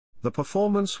 The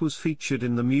performance was featured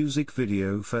in the music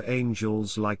video for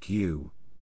Angels Like You.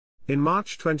 In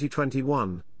March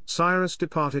 2021, Cyrus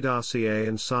departed RCA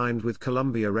and signed with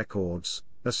Columbia Records,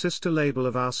 a sister label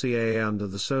of RCA under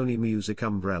the Sony Music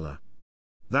umbrella.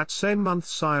 That same month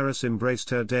Cyrus embraced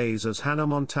her days as Hannah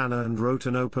Montana and wrote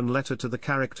an open letter to the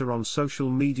character on social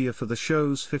media for the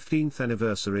show's 15th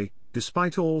anniversary,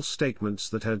 despite all statements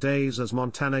that her days as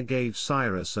Montana gave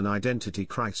Cyrus an identity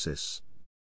crisis.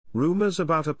 Rumors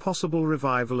about a possible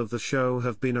revival of the show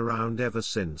have been around ever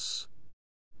since.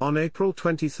 On April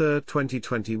 23,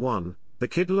 2021, The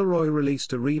Kid Laroi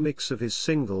released a remix of his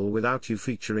single Without You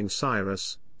featuring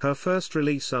Cyrus, her first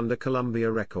release under Columbia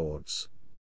Records.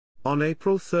 On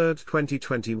April 3,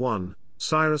 2021,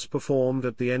 Cyrus performed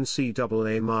at the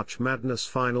NCAA March Madness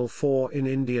Final Four in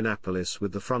Indianapolis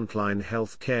with the frontline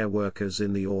health care workers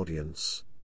in the audience.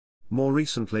 More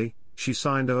recently, she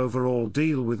signed an overall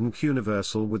deal with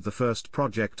Universal, with the first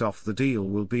project off the deal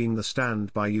will being the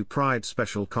Stand By You Pride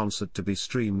special concert to be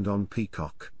streamed on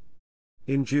Peacock.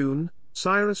 In June,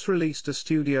 Cyrus released a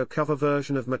studio cover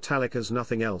version of Metallica's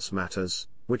Nothing Else Matters,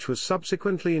 which was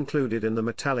subsequently included in the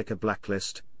Metallica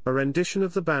Blacklist, a rendition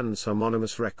of the band's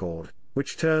homonymous record,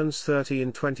 which turns 30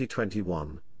 in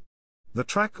 2021. The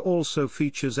track also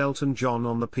features Elton John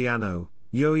on the piano,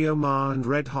 Yo-Yo Ma and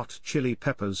Red Hot Chili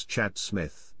Peppers' Chad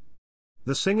Smith.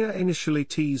 The singer initially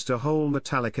teased a whole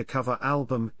Metallica cover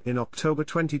album in October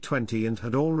 2020 and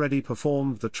had already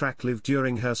performed the track live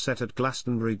during her set at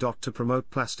Glastonbury. To promote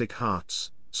Plastic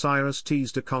Hearts, Cyrus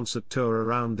teased a concert tour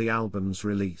around the album's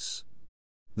release.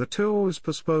 The tour was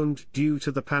postponed due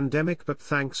to the pandemic, but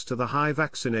thanks to the high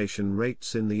vaccination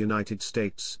rates in the United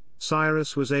States,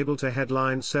 Cyrus was able to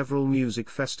headline several music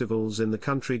festivals in the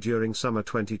country during summer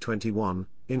 2021,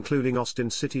 including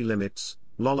Austin City Limits,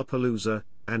 Lollapalooza,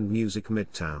 and Music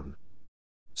Midtown.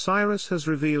 Cyrus has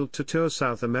revealed to tour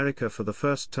South America for the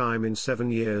first time in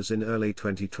 7 years in early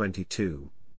 2022.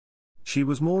 She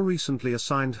was more recently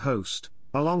assigned host,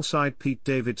 alongside Pete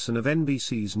Davidson of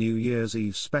NBC's New Year's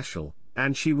Eve special,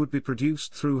 and she would be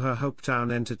produced through her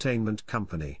Hopetown Entertainment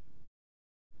Company.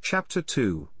 Chapter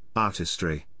 2,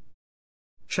 Artistry.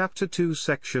 Chapter 2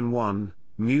 Section 1,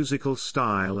 Musical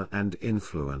Style and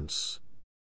Influence.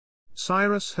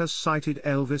 Cyrus has cited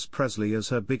Elvis Presley as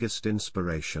her biggest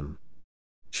inspiration.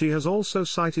 She has also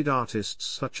cited artists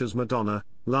such as Madonna,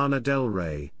 Lana Del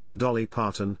Rey, Dolly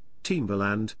Parton,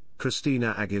 Timbaland,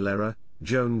 Christina Aguilera,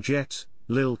 Joan Jett,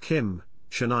 Lil' Kim,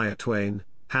 Shania Twain,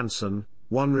 Hanson,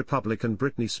 OneRepublic and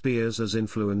Britney Spears as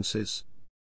influences.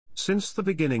 Since the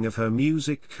beginning of her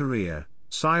music career,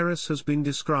 Cyrus has been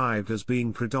described as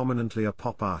being predominantly a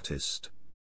pop artist.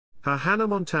 Her Hannah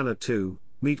Montana 2,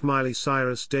 Meet Miley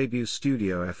Cyrus debut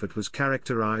studio effort was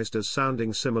characterized as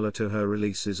sounding similar to her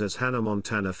releases as Hannah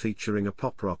Montana, featuring a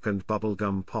pop rock and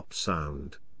bubblegum pop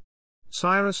sound.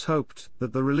 Cyrus hoped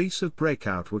that the release of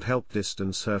Breakout would help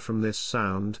distance her from this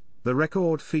sound. The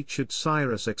record featured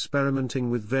Cyrus experimenting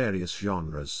with various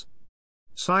genres.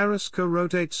 Cyrus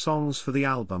co-wrote 8 songs for the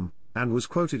album, and was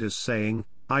quoted as saying,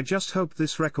 "I just hope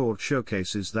this record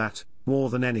showcases that,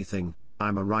 more than anything,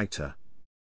 I'm a writer."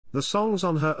 The songs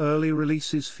on her early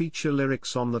releases feature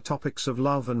lyrics on the topics of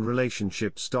love and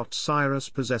relationships. Cyrus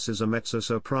possesses a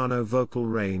mezzo-soprano vocal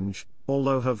range,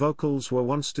 although her vocals were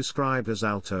once described as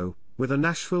alto, with a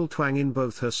Nashville twang in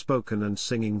both her spoken and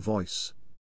singing voice.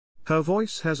 Her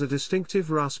voice has a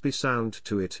distinctive raspy sound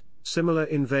to it, similar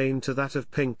in vein to that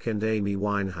of Pink and Amy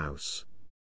Winehouse.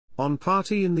 On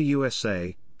Party in the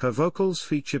USA, her vocals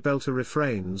feature belter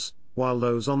refrains, while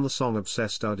those on the song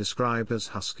Obsessed are described as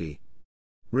husky.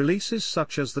 Releases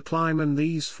such as The Climb and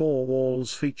These Four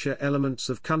Walls feature elements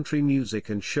of country music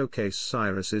and showcase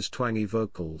Cyrus's twangy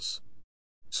vocals.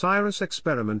 Cyrus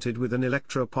experimented with an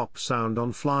electro-pop sound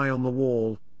on Fly on the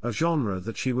Wall, a genre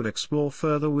that she would explore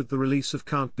further with the release of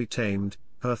Can't Be Tamed,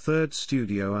 her third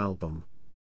studio album.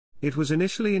 It was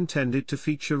initially intended to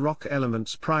feature rock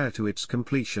elements prior to its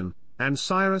completion, and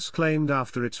Cyrus claimed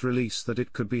after its release that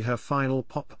it could be her final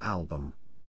pop album.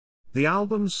 The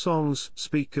album's songs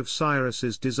speak of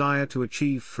Cyrus's desire to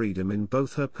achieve freedom in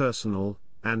both her personal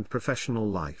and professional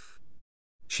life.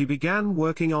 She began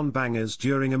working on bangers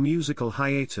during a musical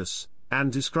hiatus, and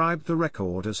described the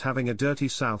record as having a Dirty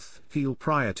South feel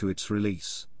prior to its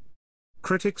release.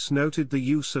 Critics noted the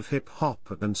use of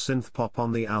hip-hop and synth-pop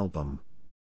on the album.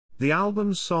 The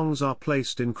album's songs are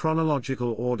placed in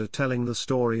chronological order, telling the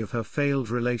story of her failed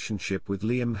relationship with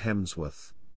Liam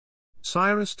Hemsworth.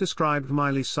 Cyrus described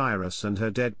Miley Cyrus and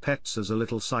her dead pets as a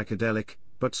little psychedelic,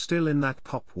 but still in that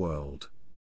pop world.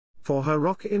 For her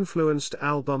rock-influenced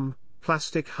album,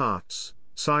 Plastic Hearts,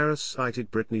 Cyrus cited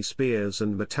Britney Spears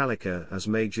and Metallica as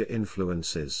major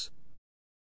influences.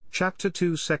 Chapter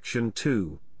 2 Section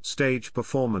 2, Stage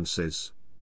Performances.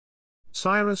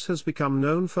 Cyrus has become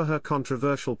known for her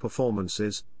controversial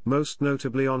performances, most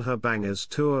notably on her Bangers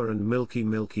Tour and Milky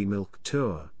Milky Milk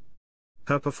Tour.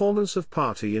 Her performance of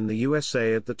Party in the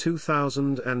USA at the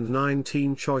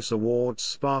 2019 Choice Awards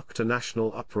sparked a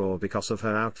national uproar because of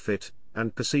her outfit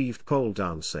and perceived pole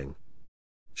dancing.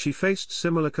 She faced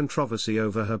similar controversy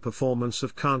over her performance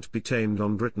of Can't Be Tamed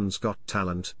on Britain's Got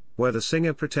Talent, where the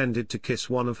singer pretended to kiss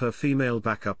one of her female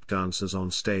backup dancers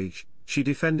on stage. She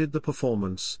defended the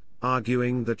performance,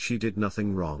 arguing that she did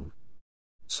nothing wrong.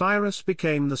 Cyrus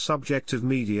became the subject of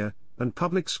media and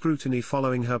public scrutiny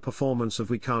following her performance of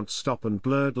We Can't Stop and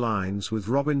Blurred Lines with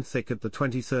Robin Thicke at the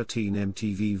 2013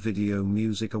 MTV Video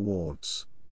Music Awards.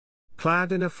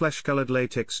 Clad in a flesh-colored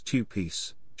latex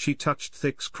two-piece, she touched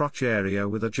Thicke's crotch area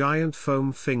with a giant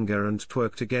foam finger and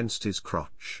twerked against his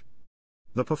crotch.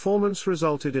 The performance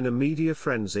resulted in a media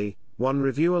frenzy. One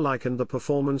reviewer likened the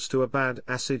performance to a bad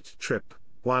acid trip,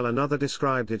 while another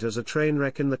described it as a train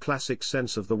wreck in the classic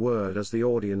sense of the word, as the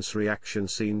audience reaction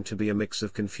seemed to be a mix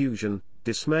of confusion,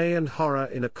 dismay and horror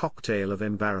in a cocktail of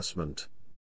embarrassment.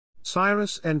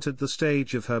 Cyrus entered the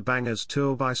stage of her Bangers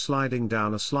Tour by sliding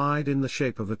down a slide in the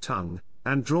shape of a tongue,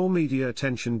 and draw media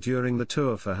attention during the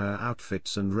tour for her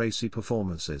outfits and racy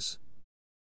performances.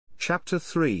 Chapter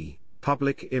 3,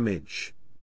 Public Image.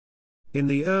 In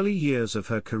the early years of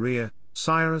her career,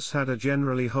 Cyrus had a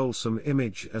generally wholesome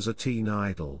image as a teen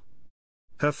idol.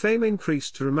 Her fame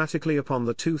increased dramatically upon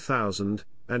the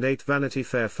 2008 Vanity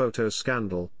Fair photo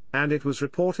scandal, and it was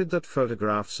reported that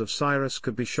photographs of Cyrus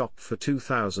could be shopped for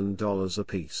 $2,000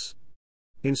 apiece.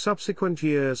 In subsequent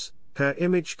years, her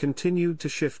image continued to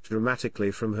shift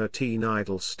dramatically from her teen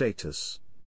idol status.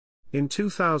 In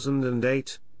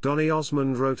 2008, Donny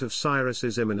Osmond wrote of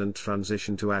Cyrus's imminent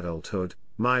transition to adulthood,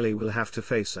 "Miley will have to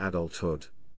face adulthood.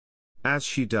 As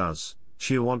she does,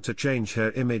 she'll want to change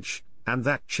her image, and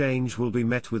that change will be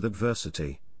met with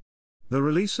adversity." The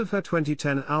release of her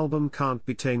 2010 album Can't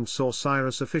Be Tamed saw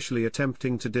Cyrus officially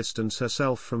attempting to distance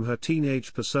herself from her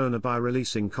teenage persona by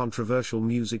releasing controversial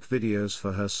music videos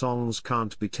for her songs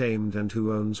Can't Be Tamed and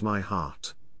Who Owns My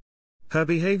Heart. Her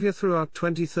behavior throughout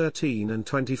 2013 and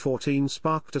 2014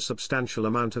 sparked a substantial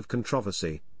amount of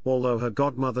controversy, although her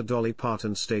godmother Dolly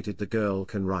Parton stated the girl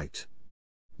can write.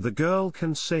 The girl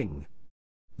can sing.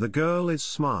 The girl is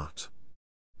smart.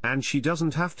 And she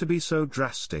doesn't have to be so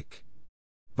drastic.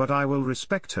 But I will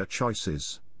respect her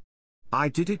choices. I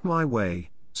did it my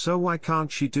way, so why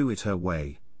can't she do it her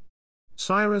way?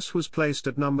 Cyrus was placed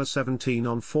at number 17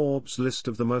 on Forbes' list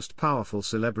of the most powerful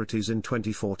celebrities in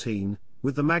 2014,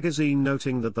 with the magazine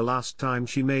noting that the last time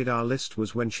she made our list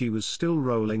was when she was still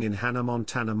rolling in Hannah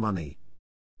Montana money.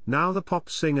 Now the pop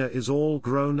singer is all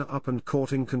grown up and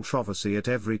courting controversy at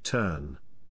every turn.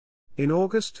 In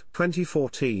August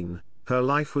 2014, her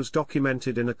life was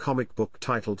documented in a comic book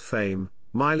titled Fame,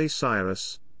 Miley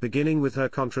Cyrus, beginning with her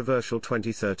controversial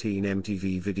 2013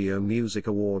 MTV Video Music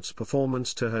Awards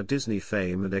performance to her Disney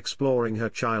fame and exploring her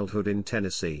childhood in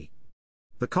Tennessee.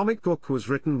 The comic book was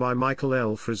written by Michael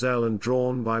L. Frizell and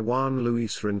drawn by Juan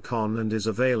Luis Rincon and is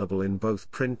available in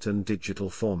both print and digital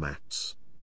formats.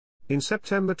 In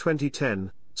September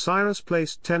 2010, Cyrus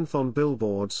placed 10th on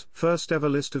Billboard's first ever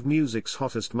list of music's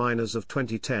hottest minors of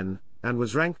 2010, and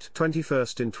was ranked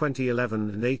 21st in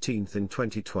 2011 and 18th in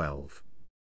 2012.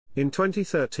 In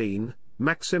 2013,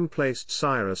 Maxim placed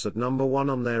Cyrus at number 1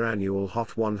 on their annual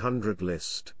Hot 100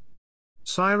 list.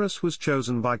 Cyrus was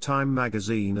chosen by Time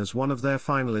magazine as one of their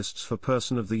finalists for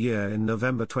Person of the Year in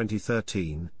November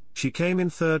 2013. She came in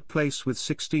third place with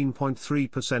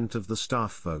 16.3% of the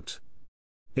staff vote.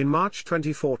 In March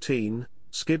 2014,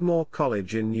 Skidmore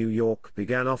College in New York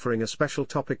began offering a special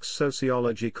topics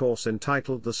sociology course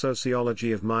entitled The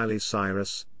Sociology of Miley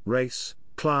Cyrus, Race,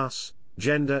 Class,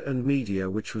 Gender and Media,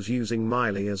 which was using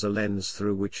Miley as a lens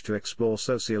through which to explore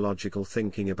sociological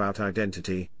thinking about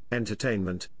identity,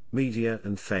 entertainment, media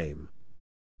and fame.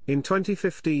 In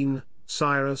 2015,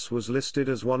 Cyrus was listed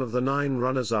as one of the 9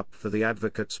 runners-up for the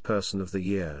Advocate's Person of the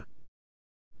Year.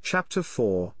 Chapter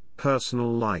 4,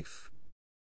 Personal Life.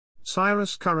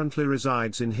 Cyrus currently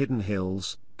resides in Hidden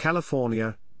Hills,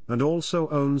 California, and also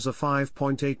owns a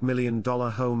 $5.8 million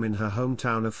home in her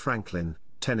hometown of Franklin,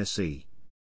 Tennessee.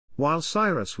 While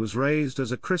Cyrus was raised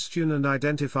as a Christian and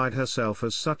identified herself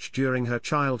as such during her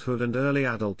childhood and early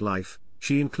adult life,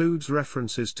 she includes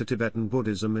references to Tibetan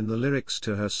Buddhism in the lyrics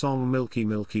to her song Milky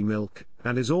Milky Milk,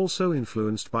 and is also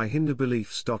influenced by Hindu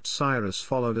beliefs. Cyrus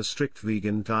followed a strict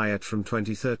vegan diet from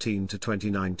 2013 to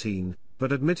 2019,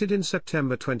 but admitted in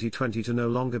September 2020 to no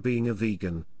longer being a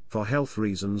vegan, for health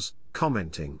reasons,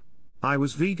 commenting, "I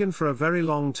was vegan for a very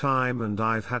long time and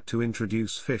I've had to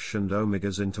introduce fish and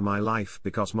omegas into my life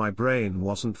because my brain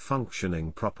wasn't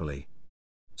functioning properly."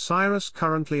 Cyrus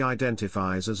currently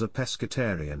identifies as a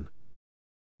pescatarian.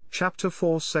 Chapter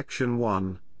 4 Section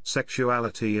 1,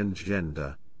 Sexuality and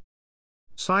Gender.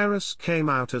 Cyrus came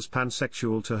out as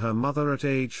pansexual to her mother at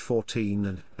age 14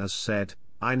 and has said,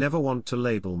 "I never want to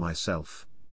label myself.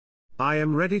 I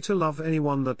am ready to love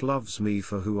anyone that loves me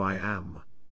for who I am.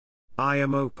 I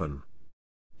am open."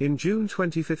 In June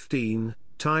 2015,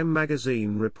 Time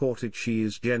magazine reported she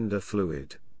is gender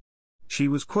fluid. She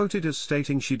was quoted as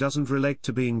stating she doesn't relate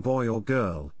to being boy or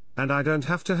girl, and I don't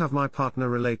have to have my partner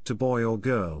relate to boy or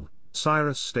girl.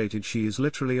 Cyrus stated she is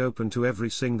literally open to every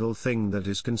single thing that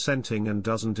is consenting and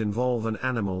doesn't involve an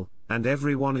animal, and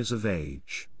everyone is of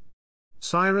age.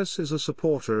 Cyrus is a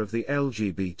supporter of the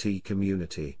LGBT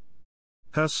community.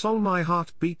 Her song My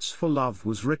Heart Beats for Love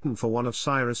was written for one of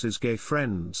Cyrus's gay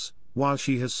friends, while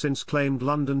she has since claimed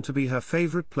London to be her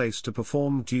favorite place to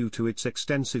perform due to its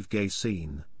extensive gay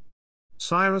scene.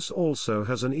 Cyrus also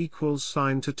has an equals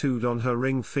sign tattooed on her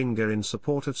ring finger in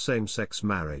support of same-sex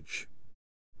marriage.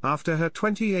 After her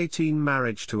 2018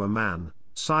 marriage to a man,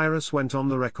 Cyrus went on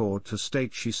the record to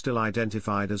state she still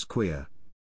identified as queer.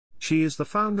 She is the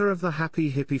founder of the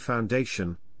Happy Hippie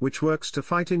Foundation, which works to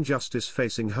fight injustice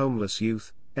facing homeless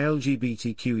youth,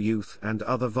 LGBTQ youth and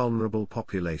other vulnerable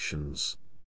populations.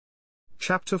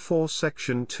 Chapter 4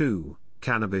 Section 2,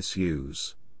 Cannabis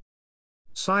Use.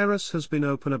 Cyrus has been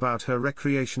open about her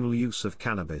recreational use of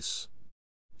cannabis.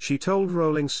 She told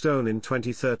Rolling Stone in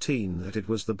 2013 that it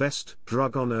was the best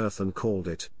drug on earth and called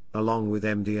it, along with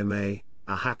MDMA,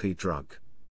 a happy drug.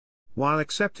 While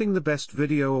accepting the Best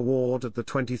Video Award at the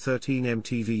 2013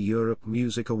 MTV Europe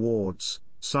Music Awards,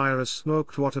 Cyrus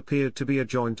smoked what appeared to be a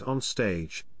joint on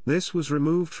stage. This was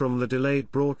removed from the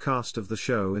delayed broadcast of the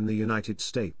show in the United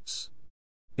States.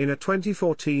 In a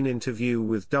 2014 interview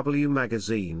with W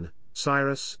Magazine,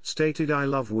 Cyrus stated, "I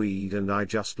love weed and I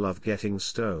just love getting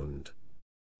stoned."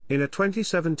 In a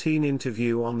 2017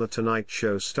 interview on The Tonight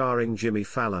Show starring Jimmy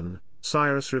Fallon,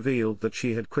 Cyrus revealed that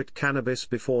she had quit cannabis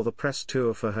before the press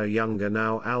tour for her Younger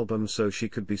Now album so she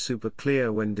could be super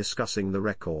clear when discussing the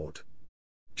record.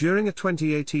 During a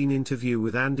 2018 interview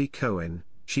with Andy Cohen,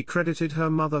 she credited her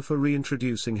mother for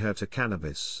reintroducing her to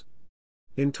cannabis.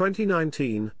 In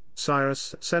 2019,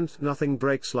 Cyrus sent Nothing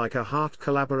Breaks Like a Heart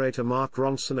collaborator Mark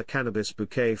Ronson a cannabis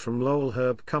bouquet from Lowell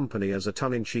Herb Company as a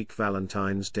tongue-in-cheek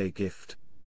Valentine's Day gift.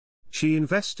 She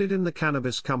invested in the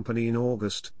cannabis company in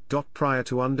August, prior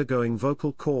to undergoing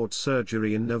vocal cord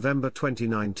surgery in November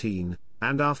 2019,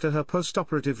 and after her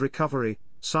post-operative recovery,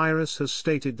 Cyrus has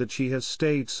stated that she has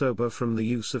stayed sober from the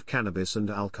use of cannabis and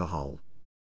alcohol.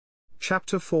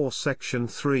 Chapter 4 Section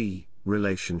 3,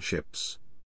 Relationships.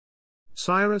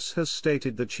 Cyrus has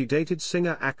stated that she dated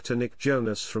singer-actor Nick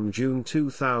Jonas from June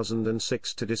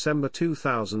 2006 to December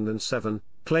 2007,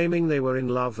 claiming they were in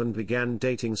love and began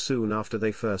dating soon after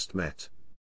they first met.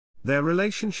 Their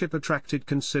relationship attracted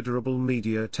considerable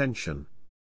media attention.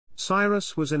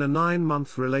 Cyrus was in a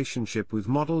 9-month relationship with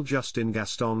model Justin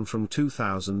Gaston from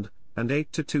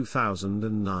 2008 to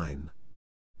 2009.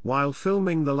 While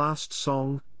filming the last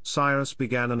song, Cyrus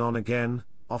began an on-again,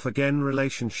 off-again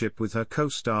relationship with her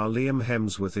co-star Liam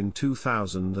Hemsworth in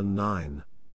 2009.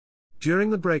 During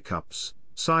the breakups,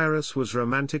 Cyrus was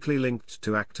romantically linked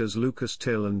to actors Lucas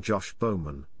Till and Josh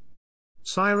Bowman.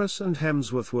 Cyrus and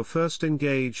Hemsworth were first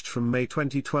engaged from May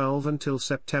 2012 until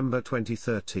September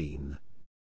 2013.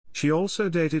 She also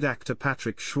dated actor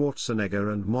Patrick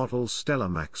Schwarzenegger and model Stella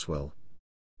Maxwell.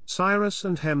 Cyrus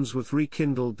and Hemsworth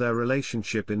rekindled their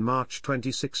relationship in March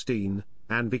 2016,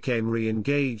 and became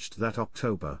re-engaged that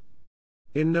October.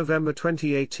 In November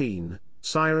 2018,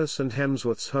 Cyrus and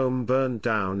Hemsworth's home burned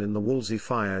down in the Woolsey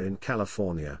fire in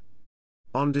California.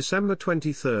 On December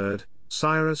 23,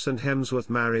 Cyrus and Hemsworth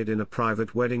married in a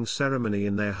private wedding ceremony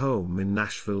in their home in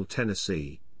Nashville,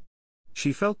 Tennessee.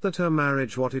 She felt that her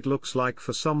marriage what it looks like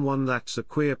for someone that's a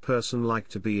queer person like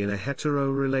to be in a hetero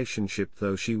relationship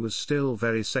though she was still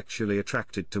very sexually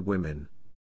attracted to women.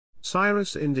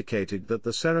 Cyrus indicated that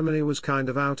the ceremony was kind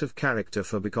of out of character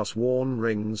for because worn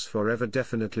rings forever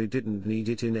definitely didn't need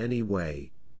it in any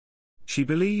way. She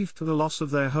believed the loss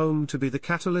of their home to be the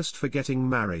catalyst for getting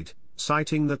married,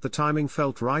 citing that the timing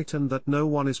felt right and that no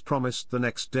one is promised the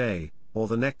next day, or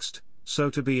the next,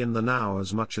 so to be in the now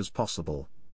as much as possible.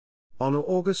 On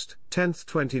August 10,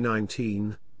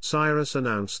 2019, Cyrus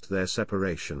announced their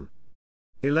separation.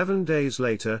 11 days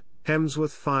later,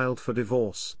 Hemsworth filed for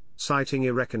divorce, citing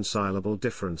irreconcilable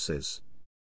differences.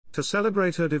 To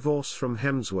celebrate her divorce from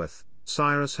Hemsworth,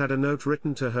 Cyrus had a note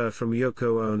written to her from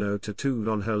Yoko Ono tattooed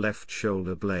on her left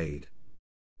shoulder blade.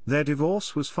 Their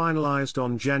divorce was finalized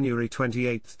on January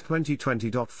 28,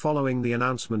 2020. Following the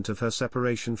announcement of her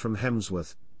separation from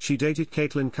Hemsworth, she dated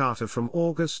Caitlin Carter from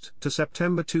August to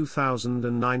September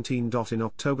 2019. In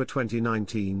October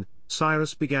 2019,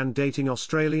 Cyrus began dating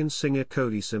Australian singer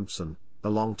Cody Simpson, a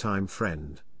longtime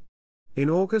friend. In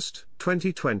August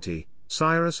 2020,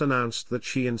 Cyrus announced that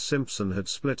she and Simpson had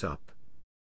split up.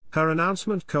 Her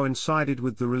announcement coincided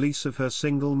with the release of her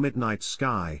single Midnight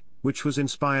Sky, which was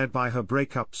inspired by her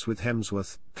breakups with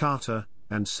Hemsworth, Carter,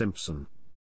 and Simpson.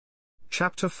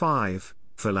 Chapter 5,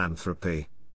 Philanthropy.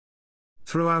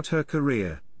 Throughout her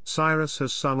career, Cyrus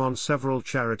has sung on several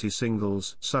charity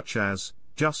singles such as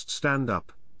Just Stand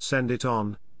Up, Send It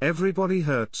On, Everybody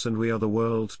Hurts and We Are the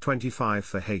World 25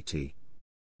 for Haiti.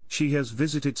 She has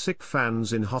visited sick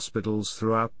fans in hospitals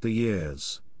throughout the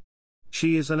years.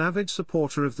 She is an avid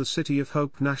supporter of the City of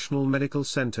Hope National Medical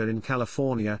Center in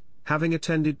California, having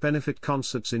attended benefit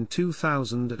concerts in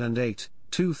 2008,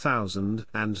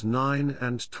 2009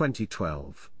 and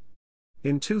 2012.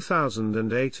 In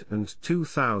 2008 and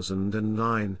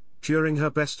 2009, during her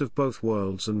Best of Both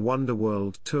Worlds and Wonder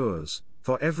World tours,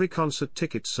 for every concert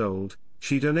ticket sold,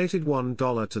 she donated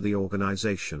 $1 to the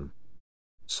organization.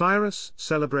 Cyrus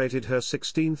celebrated her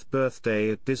 16th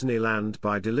birthday at Disneyland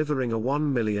by delivering a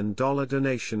 $1 million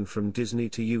donation from Disney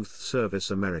to Youth Service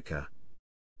America.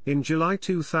 In July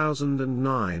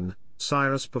 2009,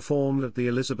 Cyrus performed at the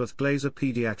Elizabeth Glaser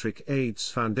Pediatric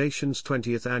AIDS Foundation's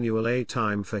 20th annual A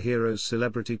Time for Heroes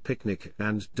Celebrity Picnic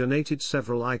and donated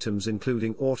several items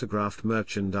including autographed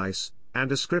merchandise,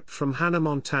 and a script from Hannah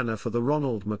Montana for the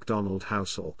Ronald McDonald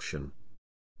House auction.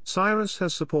 Cyrus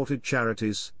has supported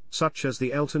charities, such as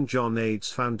the Elton John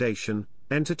AIDS Foundation,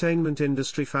 Entertainment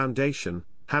Industry Foundation,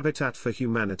 Habitat for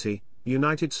Humanity,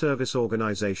 United Service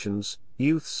Organizations,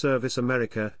 Youth Service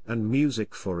America, and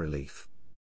Music for Relief.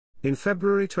 In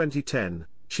February 2010,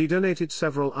 she donated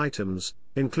several items,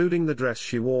 including the dress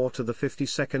she wore to the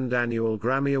 52nd Annual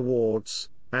Grammy Awards,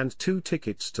 and 2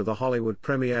 tickets to the Hollywood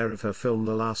premiere of her film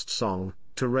The Last Song,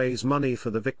 to raise money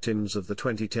for the victims of the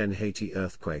 2010 Haiti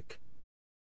earthquake.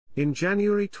 In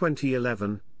January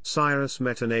 2011, Cyrus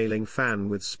met an ailing fan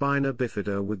with spina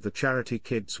bifida with the charity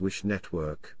Kids Wish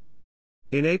Network.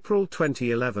 In April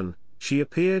 2011, She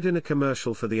appeared in a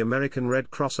commercial for the American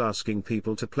Red Cross asking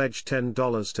people to pledge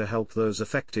 $10 to help those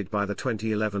affected by the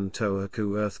 2011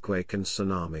 Tohoku earthquake and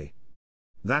tsunami.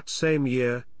 That same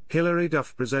year, Hilary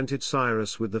Duff presented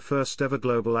Cyrus with the first ever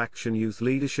Global Action Youth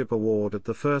Leadership Award at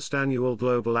the first annual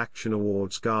Global Action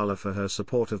Awards Gala for her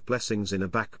support of Blessings in a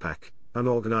Backpack, an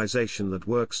organization that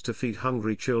works to feed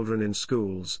hungry children in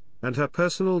schools, and her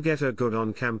personal Get Her Good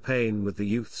On campaign with the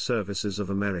Youth Services of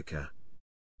America.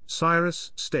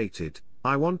 Cyrus stated,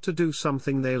 "I want to do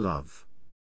something they love.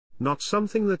 Not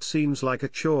something that seems like a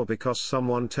chore because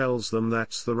someone tells them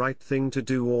that's the right thing to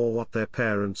do or what their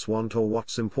parents want or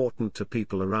what's important to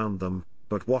people around them,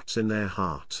 but what's in their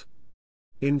heart."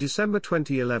 In December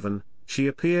 2011, she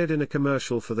appeared in a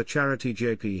commercial for the charity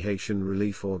JP Haitian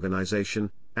Relief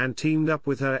Organization, and teamed up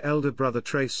with her elder brother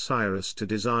Trace Cyrus to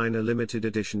design a limited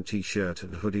edition t-shirt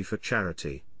and hoodie for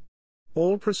charity.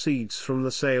 All proceeds from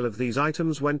the sale of these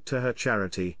items went to her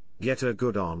charity, Get Her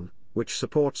Good On, which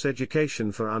supports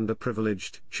education for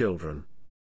underprivileged children.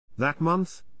 That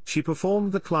month, she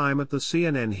performed The Climb at the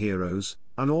CNN Heroes,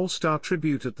 an all-star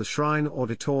tribute at the Shrine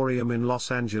Auditorium in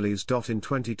Los Angeles. In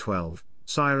 2012,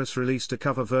 Cyrus released a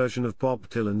cover version of Bob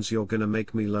Dylan's You're Gonna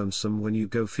Make Me Lonesome When You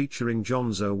Go featuring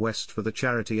Jonzo West for the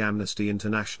charity Amnesty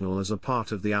International as a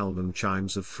part of the album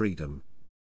Chimes of Freedom.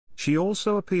 She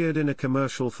also appeared in a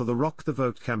commercial for the Rock the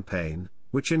Vote campaign,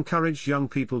 which encouraged young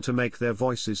people to make their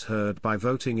voices heard by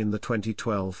voting in the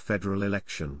 2012 federal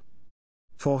election.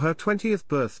 For her 20th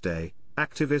birthday,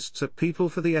 activists at People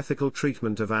for the Ethical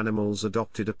Treatment of Animals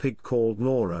adopted a pig called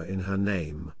Nora in her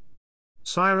name.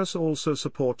 Cyrus also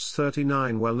supports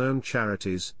 39 well-known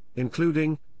charities,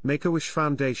 including Make-A-Wish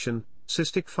Foundation,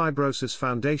 Cystic Fibrosis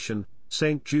Foundation,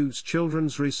 St. Jude's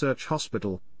Children's Research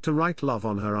Hospital, To Write Love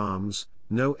on Her Arms,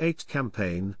 No 8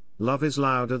 Campaign, Love is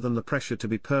Louder Than the Pressure to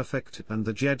Be Perfect, and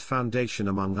the Jed Foundation,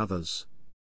 among others.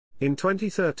 In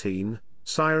 2013,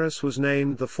 Cyrus was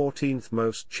named the 14th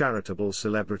most charitable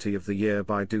celebrity of the year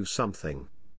by Do Something.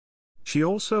 She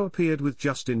also appeared with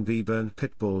Justin Bieber and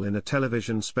Pitbull in a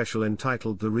television special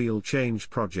entitled The Real Change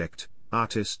Project,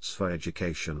 Artists for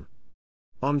Education.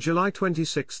 On July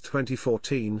 26,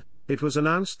 2014, it was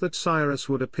announced that Cyrus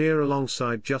would appear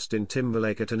alongside Justin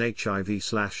Timberlake at an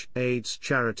HIV/AIDS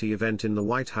charity event in the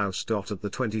White House. At the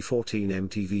 2014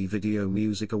 MTV Video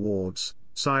Music Awards,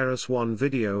 Cyrus won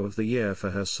Video of the Year for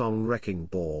her song Wrecking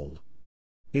Ball.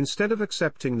 Instead of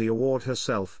accepting the award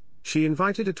herself, she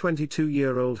invited a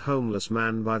 22-year-old homeless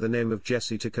man by the name of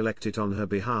Jesse to collect it on her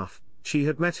behalf. She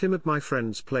had met him at My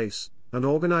Friend's Place, an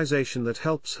organization that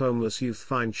helps homeless youth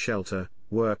find shelter,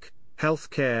 work, health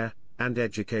care, and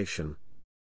education.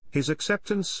 His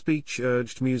acceptance speech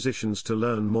urged musicians to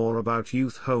learn more about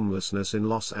youth homelessness in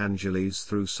Los Angeles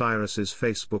through Cyrus's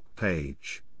Facebook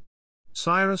page.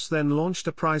 Cyrus then launched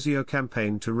a Prizeo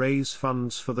campaign to raise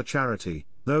funds for the charity.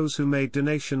 Those who made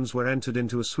donations were entered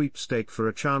into a sweepstake for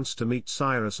a chance to meet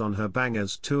Cyrus on her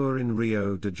Bangers tour in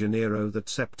Rio de Janeiro that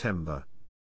September.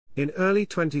 In early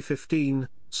 2015,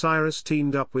 Cyrus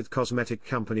teamed up with cosmetic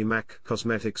company MAC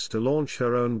Cosmetics to launch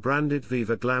her own branded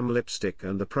Viva Glam lipstick,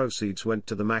 and the proceeds went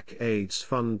to the MAC AIDS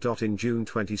Fund. In June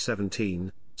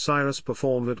 2017, Cyrus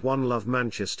performed at One Love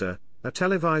Manchester, a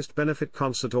televised benefit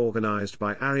concert organized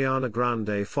by Ariana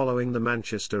Grande following the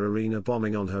Manchester Arena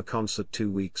bombing on her concert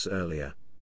 2 weeks earlier.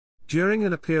 During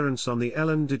an appearance on the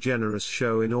Ellen DeGeneres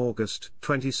Show in August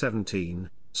 2017,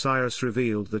 Cyrus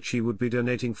revealed that she would be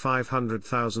donating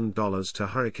 $500,000 to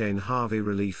Hurricane Harvey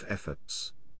relief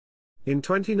efforts. In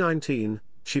 2019,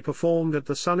 she performed at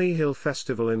the Sunny Hill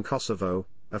Festival in Kosovo,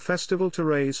 a festival to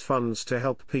raise funds to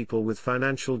help people with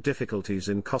financial difficulties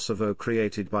in Kosovo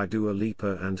created by Dua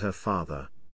Lipa and her father.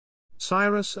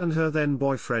 Cyrus and her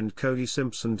then-boyfriend Cody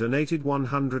Simpson donated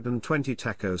 120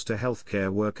 tacos to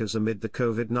healthcare workers amid the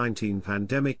COVID-19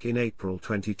 pandemic in April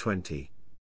 2020.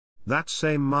 That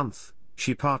same month,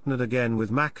 she partnered again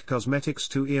with MAC Cosmetics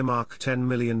to earmark $10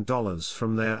 million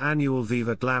from their annual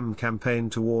Viva Glam campaign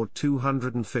toward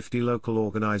 250 local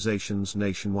organizations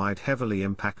nationwide heavily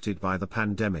impacted by the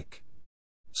pandemic.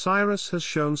 Cyrus has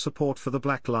shown support for the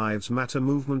Black Lives Matter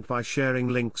movement by sharing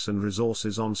links and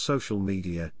resources on social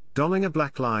media, donning a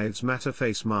Black Lives Matter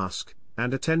face mask,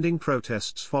 and attending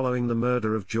protests following the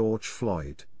murder of George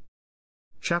Floyd.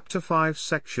 Chapter 5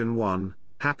 Section 1,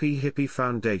 Happy Hippie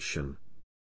Foundation.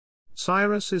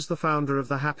 Cyrus is the founder of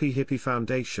the Happy Hippie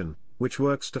Foundation, which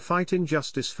works to fight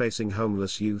injustice facing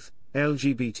homeless youth,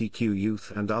 LGBTQ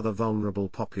youth and other vulnerable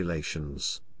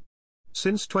populations.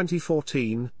 Since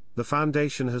 2014, the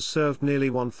foundation has served nearly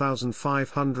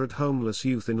 1,500 homeless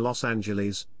youth in Los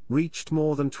Angeles, reached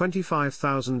more than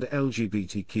 25,000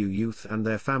 LGBTQ youth and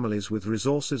their families with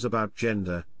resources about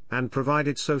gender, and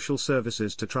provided social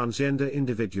services to transgender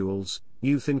individuals,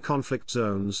 youth in conflict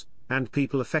zones, and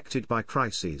people affected by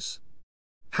crises.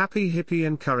 Happy Hippie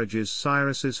encourages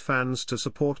Cyrus's fans to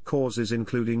support causes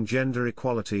including gender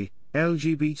equality,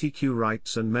 LGBTQ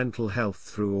rights and mental health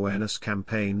through awareness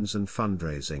campaigns and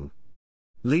fundraising.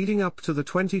 Leading up to the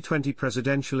 2020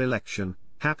 presidential election,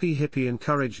 Happy Hippie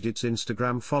encouraged its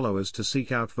Instagram followers to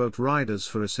seek out vote riders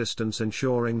for assistance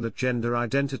ensuring that gender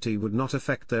identity would not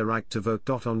affect their right to vote.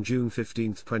 On June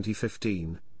 15,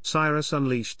 2015, Cyrus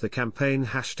unleashed the campaign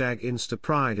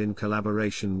 #InstaPride in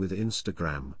collaboration with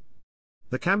Instagram.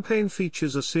 The campaign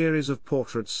features a series of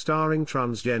portraits starring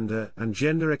transgender and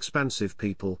gender-expansive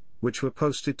people, which were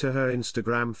posted to her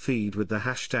Instagram feed with the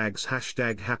hashtags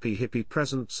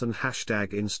 #HappyHippiePresents and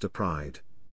 #InstaPride.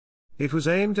 It was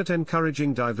aimed at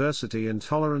encouraging diversity and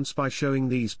tolerance by showing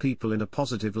these people in a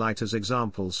positive light as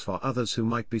examples for others who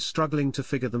might be struggling to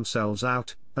figure themselves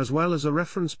out, as well as a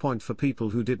reference point for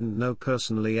people who didn't know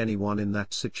personally anyone in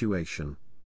that situation.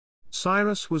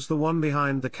 Cyrus was the one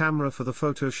behind the camera for the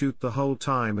photo shoot the whole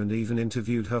time and even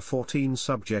interviewed her 14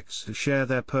 subjects to share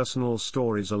their personal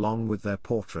stories along with their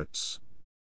portraits.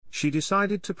 She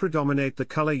decided to predominate the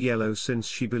color yellow since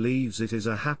she believes it is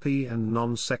a happy and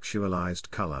non-sexualized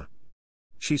color.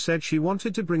 She said she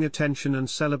wanted to bring attention and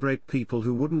celebrate people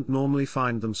who wouldn't normally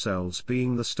find themselves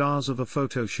being the stars of a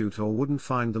photo shoot or wouldn't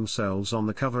find themselves on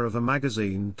the cover of a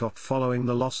magazine. Following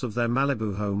the loss of their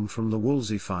Malibu home from the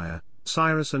Woolsey fire,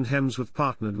 Cyrus and Hemsworth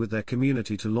partnered with their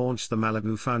community to launch the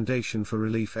Malibu Foundation for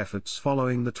relief efforts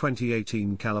following the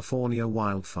 2018 California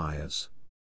wildfires.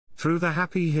 Through the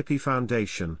Happy Hippie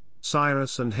Foundation,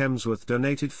 Cyrus and Hemsworth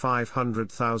donated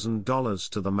 $500,000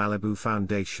 to the Malibu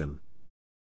Foundation.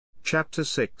 Chapter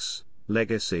 6,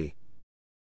 Legacy.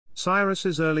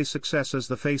 Cyrus's early success as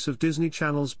the face of Disney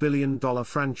Channel's billion-dollar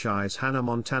franchise Hannah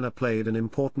Montana played an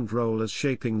important role as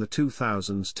shaping the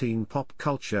 2000s teen pop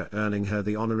culture, earning her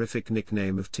the honorific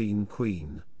nickname of Teen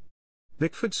Queen.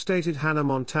 Bickford stated Hannah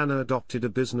Montana adopted a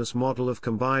business model of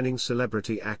combining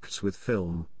celebrity acts with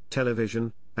film,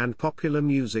 television, and popular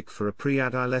music for a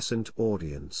pre-adolescent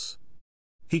audience.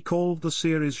 He called the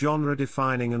series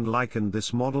genre-defining and likened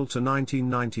this model to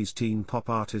 1990s teen pop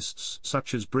artists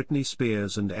such as Britney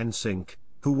Spears and NSYNC,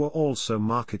 who were also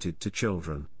marketed to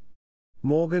children.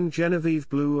 Morgan Genevieve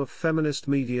Blue of Feminist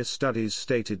Media Studies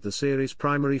stated the series'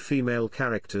 primary female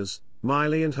characters,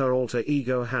 Miley and her alter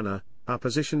ego Hannah, are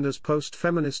positioned as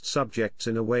post-feminist subjects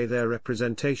in a way their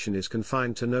representation is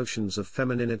confined to notions of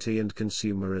femininity and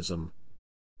consumerism.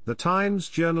 The Times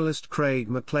journalist Craig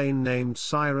McLean named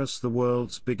Cyrus the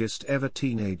world's biggest ever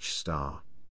teenage star.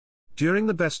 During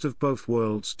the Best of Both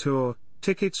Worlds tour,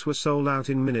 tickets were sold out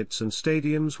in minutes and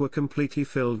stadiums were completely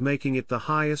filled, making it the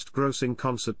highest-grossing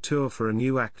concert tour for a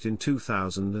new act in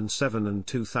 2007 and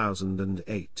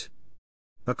 2008.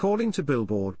 According to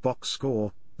Billboard Box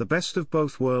Score, the Best of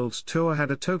Both Worlds tour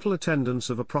had a total attendance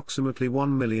of approximately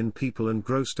 1 million people and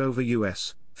grossed over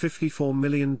US $54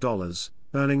 million,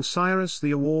 earning Cyrus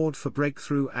the award for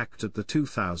Breakthrough Act at the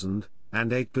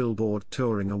 2008 Billboard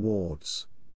Touring Awards.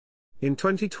 In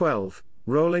 2012,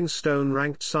 Rolling Stone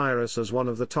ranked Cyrus as one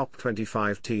of the top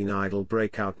 25 teen idol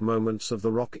breakout moments of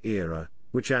the rock era,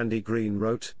 which Andy Green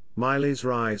wrote, "Miley's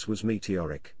rise was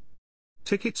meteoric."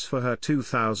 Tickets for her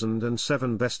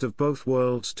 2007 Best of Both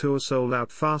Worlds tour sold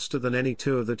out faster than any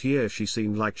tour that year. She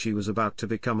seemed like she was about to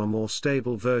become a more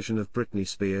stable version of Britney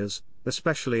Spears,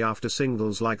 especially after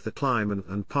singles like The Climb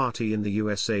and Party in the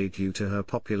USA. Due to her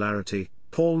popularity,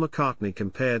 Paul McCartney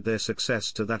compared their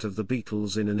success to that of the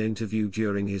Beatles in an interview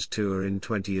during his tour in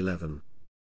 2011.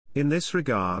 In this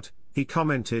regard, he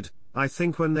commented, "I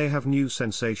think when they have new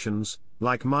sensations,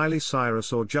 like Miley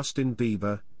Cyrus or Justin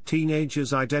Bieber,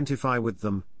 teenagers identify with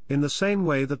them, in the same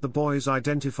way that the boys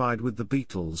identified with the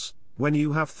Beatles. When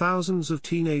you have thousands of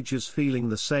teenagers feeling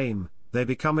the same, they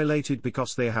become elated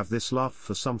because they have this love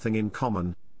for something in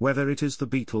common, whether it is the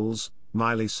Beatles,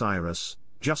 Miley Cyrus,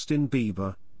 Justin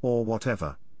Bieber, or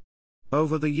whatever."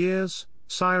 Over the years,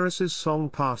 Cyrus's song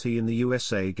Party in the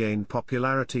USA gained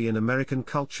popularity in American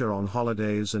culture on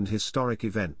holidays and historic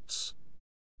events.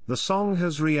 The song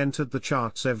has re-entered the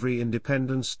charts every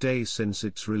Independence Day since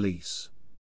its release.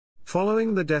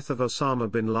 Following the death of Osama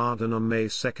bin Laden on May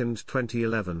 2,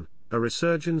 2011, a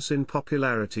resurgence in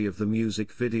popularity of the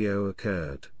music video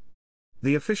occurred.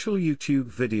 The official YouTube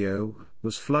video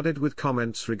was flooded with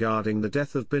comments regarding the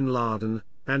death of bin Laden,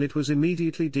 and it was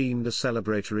immediately deemed a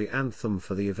celebratory anthem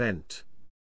for the event.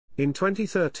 In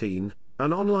 2013,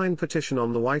 An online petition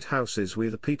on the White House's We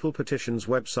the People petitions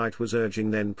website was urging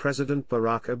then-President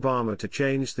Barack Obama to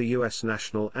change the U.S.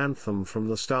 national anthem from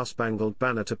the Star-Spangled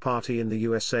Banner to Party in the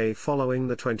USA following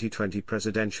the 2020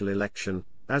 presidential election,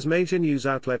 as major news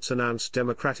outlets announced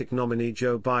Democratic nominee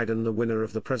Joe Biden the winner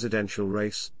of the presidential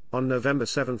race. On November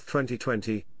 7,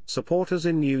 2020, supporters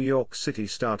in New York City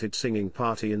started singing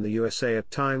Party in the USA at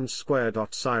Times Square.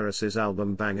 Cyrus's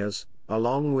album Bangers,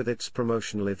 along with its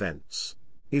promotional events,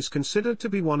 is considered to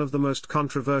be one of the most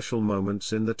controversial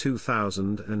moments in the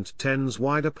 2010s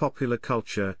wider popular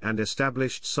culture and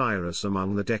established Cyrus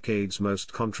among the decade's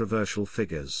most controversial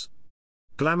figures.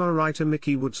 Glamour writer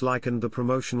Mickey Woods likened the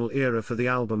promotional era for the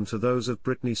album to those of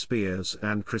Britney Spears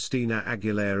and Christina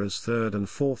Aguilera's third and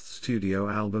fourth studio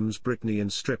albums Britney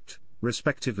and Stripped,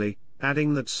 respectively,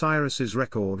 adding that Cyrus's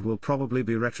record will probably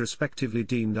be retrospectively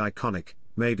deemed iconic,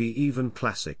 maybe even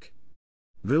classic.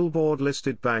 Billboard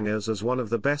listed Bangers as one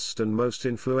of the best and most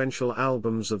influential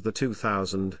albums of the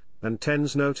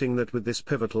 2010s, noting that with this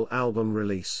pivotal album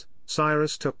release,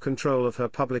 Cyrus took control of her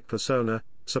public persona,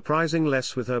 surprising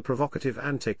less with her provocative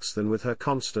antics than with her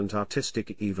constant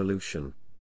artistic evolution.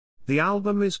 The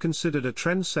album is considered a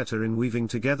trendsetter in weaving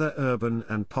together urban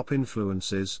and pop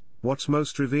influences. What's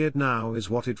most revered now is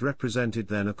what it represented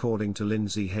then, according to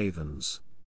Lindsay Havens.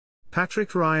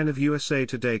 Patrick Ryan of USA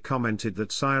Today commented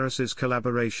that Cyrus's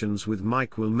collaborations with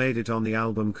MY-lee made it on the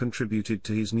album contributed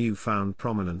to his newfound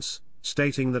prominence,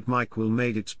 stating that MY-lee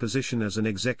made its position as an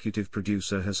executive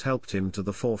producer has helped him to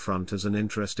the forefront as an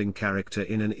interesting character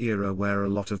in an era where a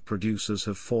lot of producers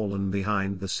have fallen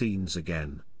behind the scenes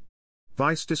again.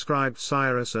 Vice described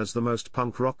Cyrus as the most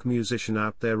punk rock musician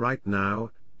out there right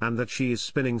now, and that she is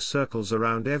spinning circles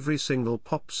around every single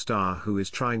pop star who is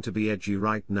trying to be edgy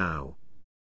right now.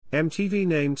 MTV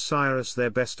named Cyrus their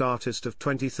Best Artist of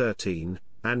 2013,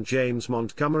 and James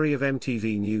Montgomery of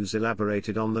MTV News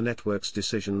elaborated on the network's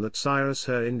decision that Cyrus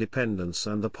her independence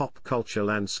and the pop culture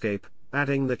landscape,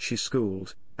 adding that she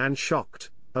schooled, and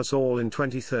shocked, us all in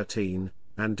 2013,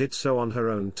 and did so on her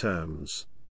own terms.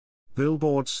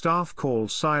 Billboard staff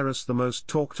called Cyrus the most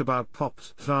talked about pop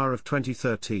star of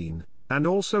 2013, and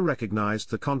also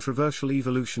recognized the controversial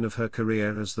evolution of her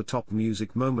career as the top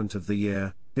music moment of the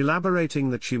year, elaborating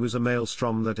that she was a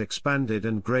maelstrom that expanded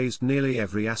and grazed nearly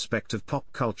every aspect of pop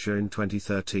culture in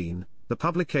 2013. The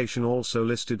publication also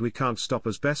listed We Can't Stop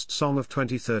as Best Song of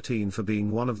 2013 for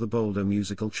being one of the bolder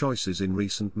musical choices in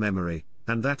recent memory,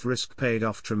 and that risk paid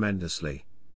off tremendously.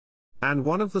 And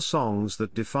one of the songs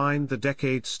that defined the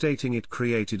decade, stating it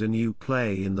created a new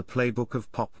play in the playbook of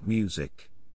pop music.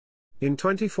 In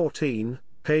 2014,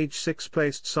 Page 6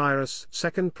 placed Cyrus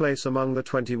second place among the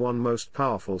 21 most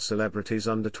powerful celebrities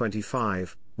under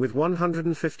 25, with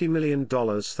 $150 million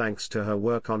thanks to her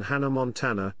work on Hannah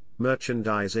Montana,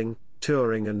 merchandising,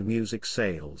 touring and music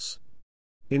sales.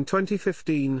 In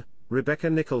 2015, Rebecca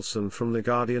Nicholson from The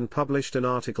Guardian published an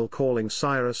article calling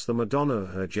Cyrus the Madonna of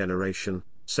her generation,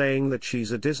 saying that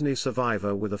she's a Disney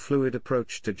survivor with a fluid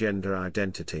approach to gender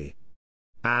identity.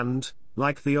 And,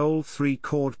 like the old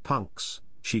three-chord punks,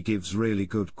 she gives really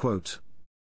good quote.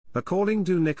 According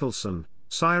to Nicholson,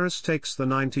 Cyrus takes the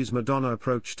 90s Madonna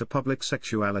approach to public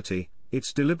sexuality.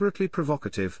 It's deliberately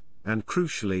provocative, and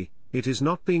crucially, it is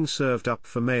not being served up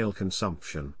for male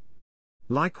consumption.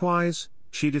 Likewise,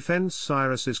 she defends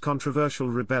Cyrus's controversial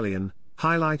rebellion,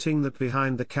 highlighting that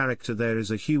behind the character there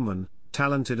is a human,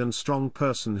 talented and strong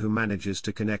person who manages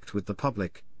to connect with the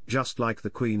public, just like the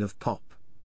Queen of Pop.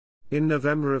 In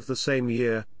November of the same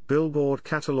year, Billboard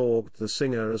catalogued the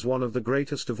singer as one of the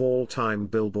greatest of all time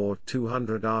Billboard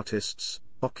 200 artists,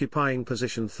 occupying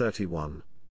position 31.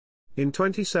 In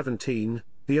 2017,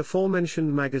 the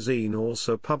aforementioned magazine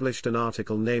also published an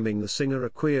article naming the singer a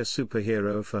queer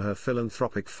superhero for her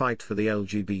philanthropic fight for the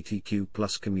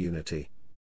LGBTQ+ community.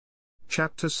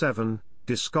 Chapter 7,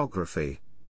 Discography.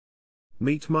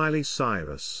 Meet Miley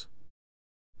Cyrus.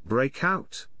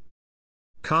 Breakout.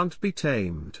 Can't Be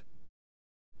Tamed.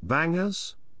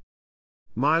 Bangers.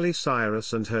 Miley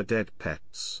Cyrus and Her Dead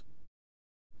Pets.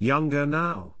 Younger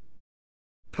Now.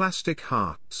 Plastic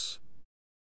Hearts.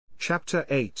 Chapter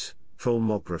 8,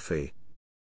 Filmography.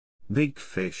 Big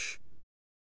Fish.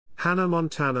 Hannah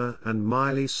Montana and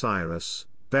Miley Cyrus,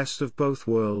 Best of Both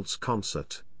Worlds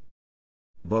concert.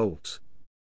 Bolt.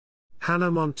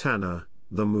 Hannah Montana,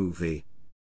 the movie.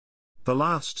 The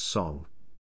Last Song.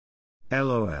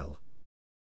 LOL.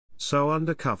 So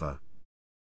Undercover.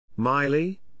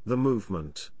 Miley, the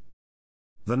Movement.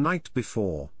 The Night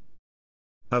Before.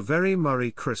 A Very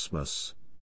Merry Christmas.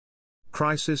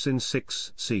 Crisis in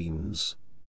 6 Scenes.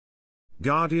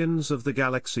 Guardians of the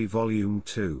Galaxy Volume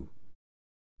 2.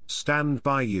 Stand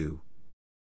By You.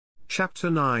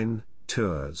 Chapter 9,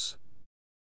 Tours.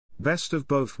 Best of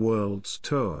Both Worlds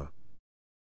Tour.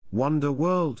 Wonder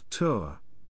World Tour.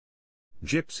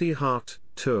 Gypsy Heart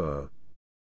Tour.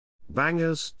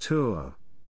 Bangers Tour.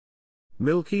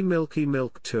 Milky Milky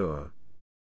Milk Tour.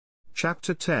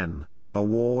 Chapter 10,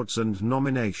 Awards and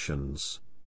Nominations.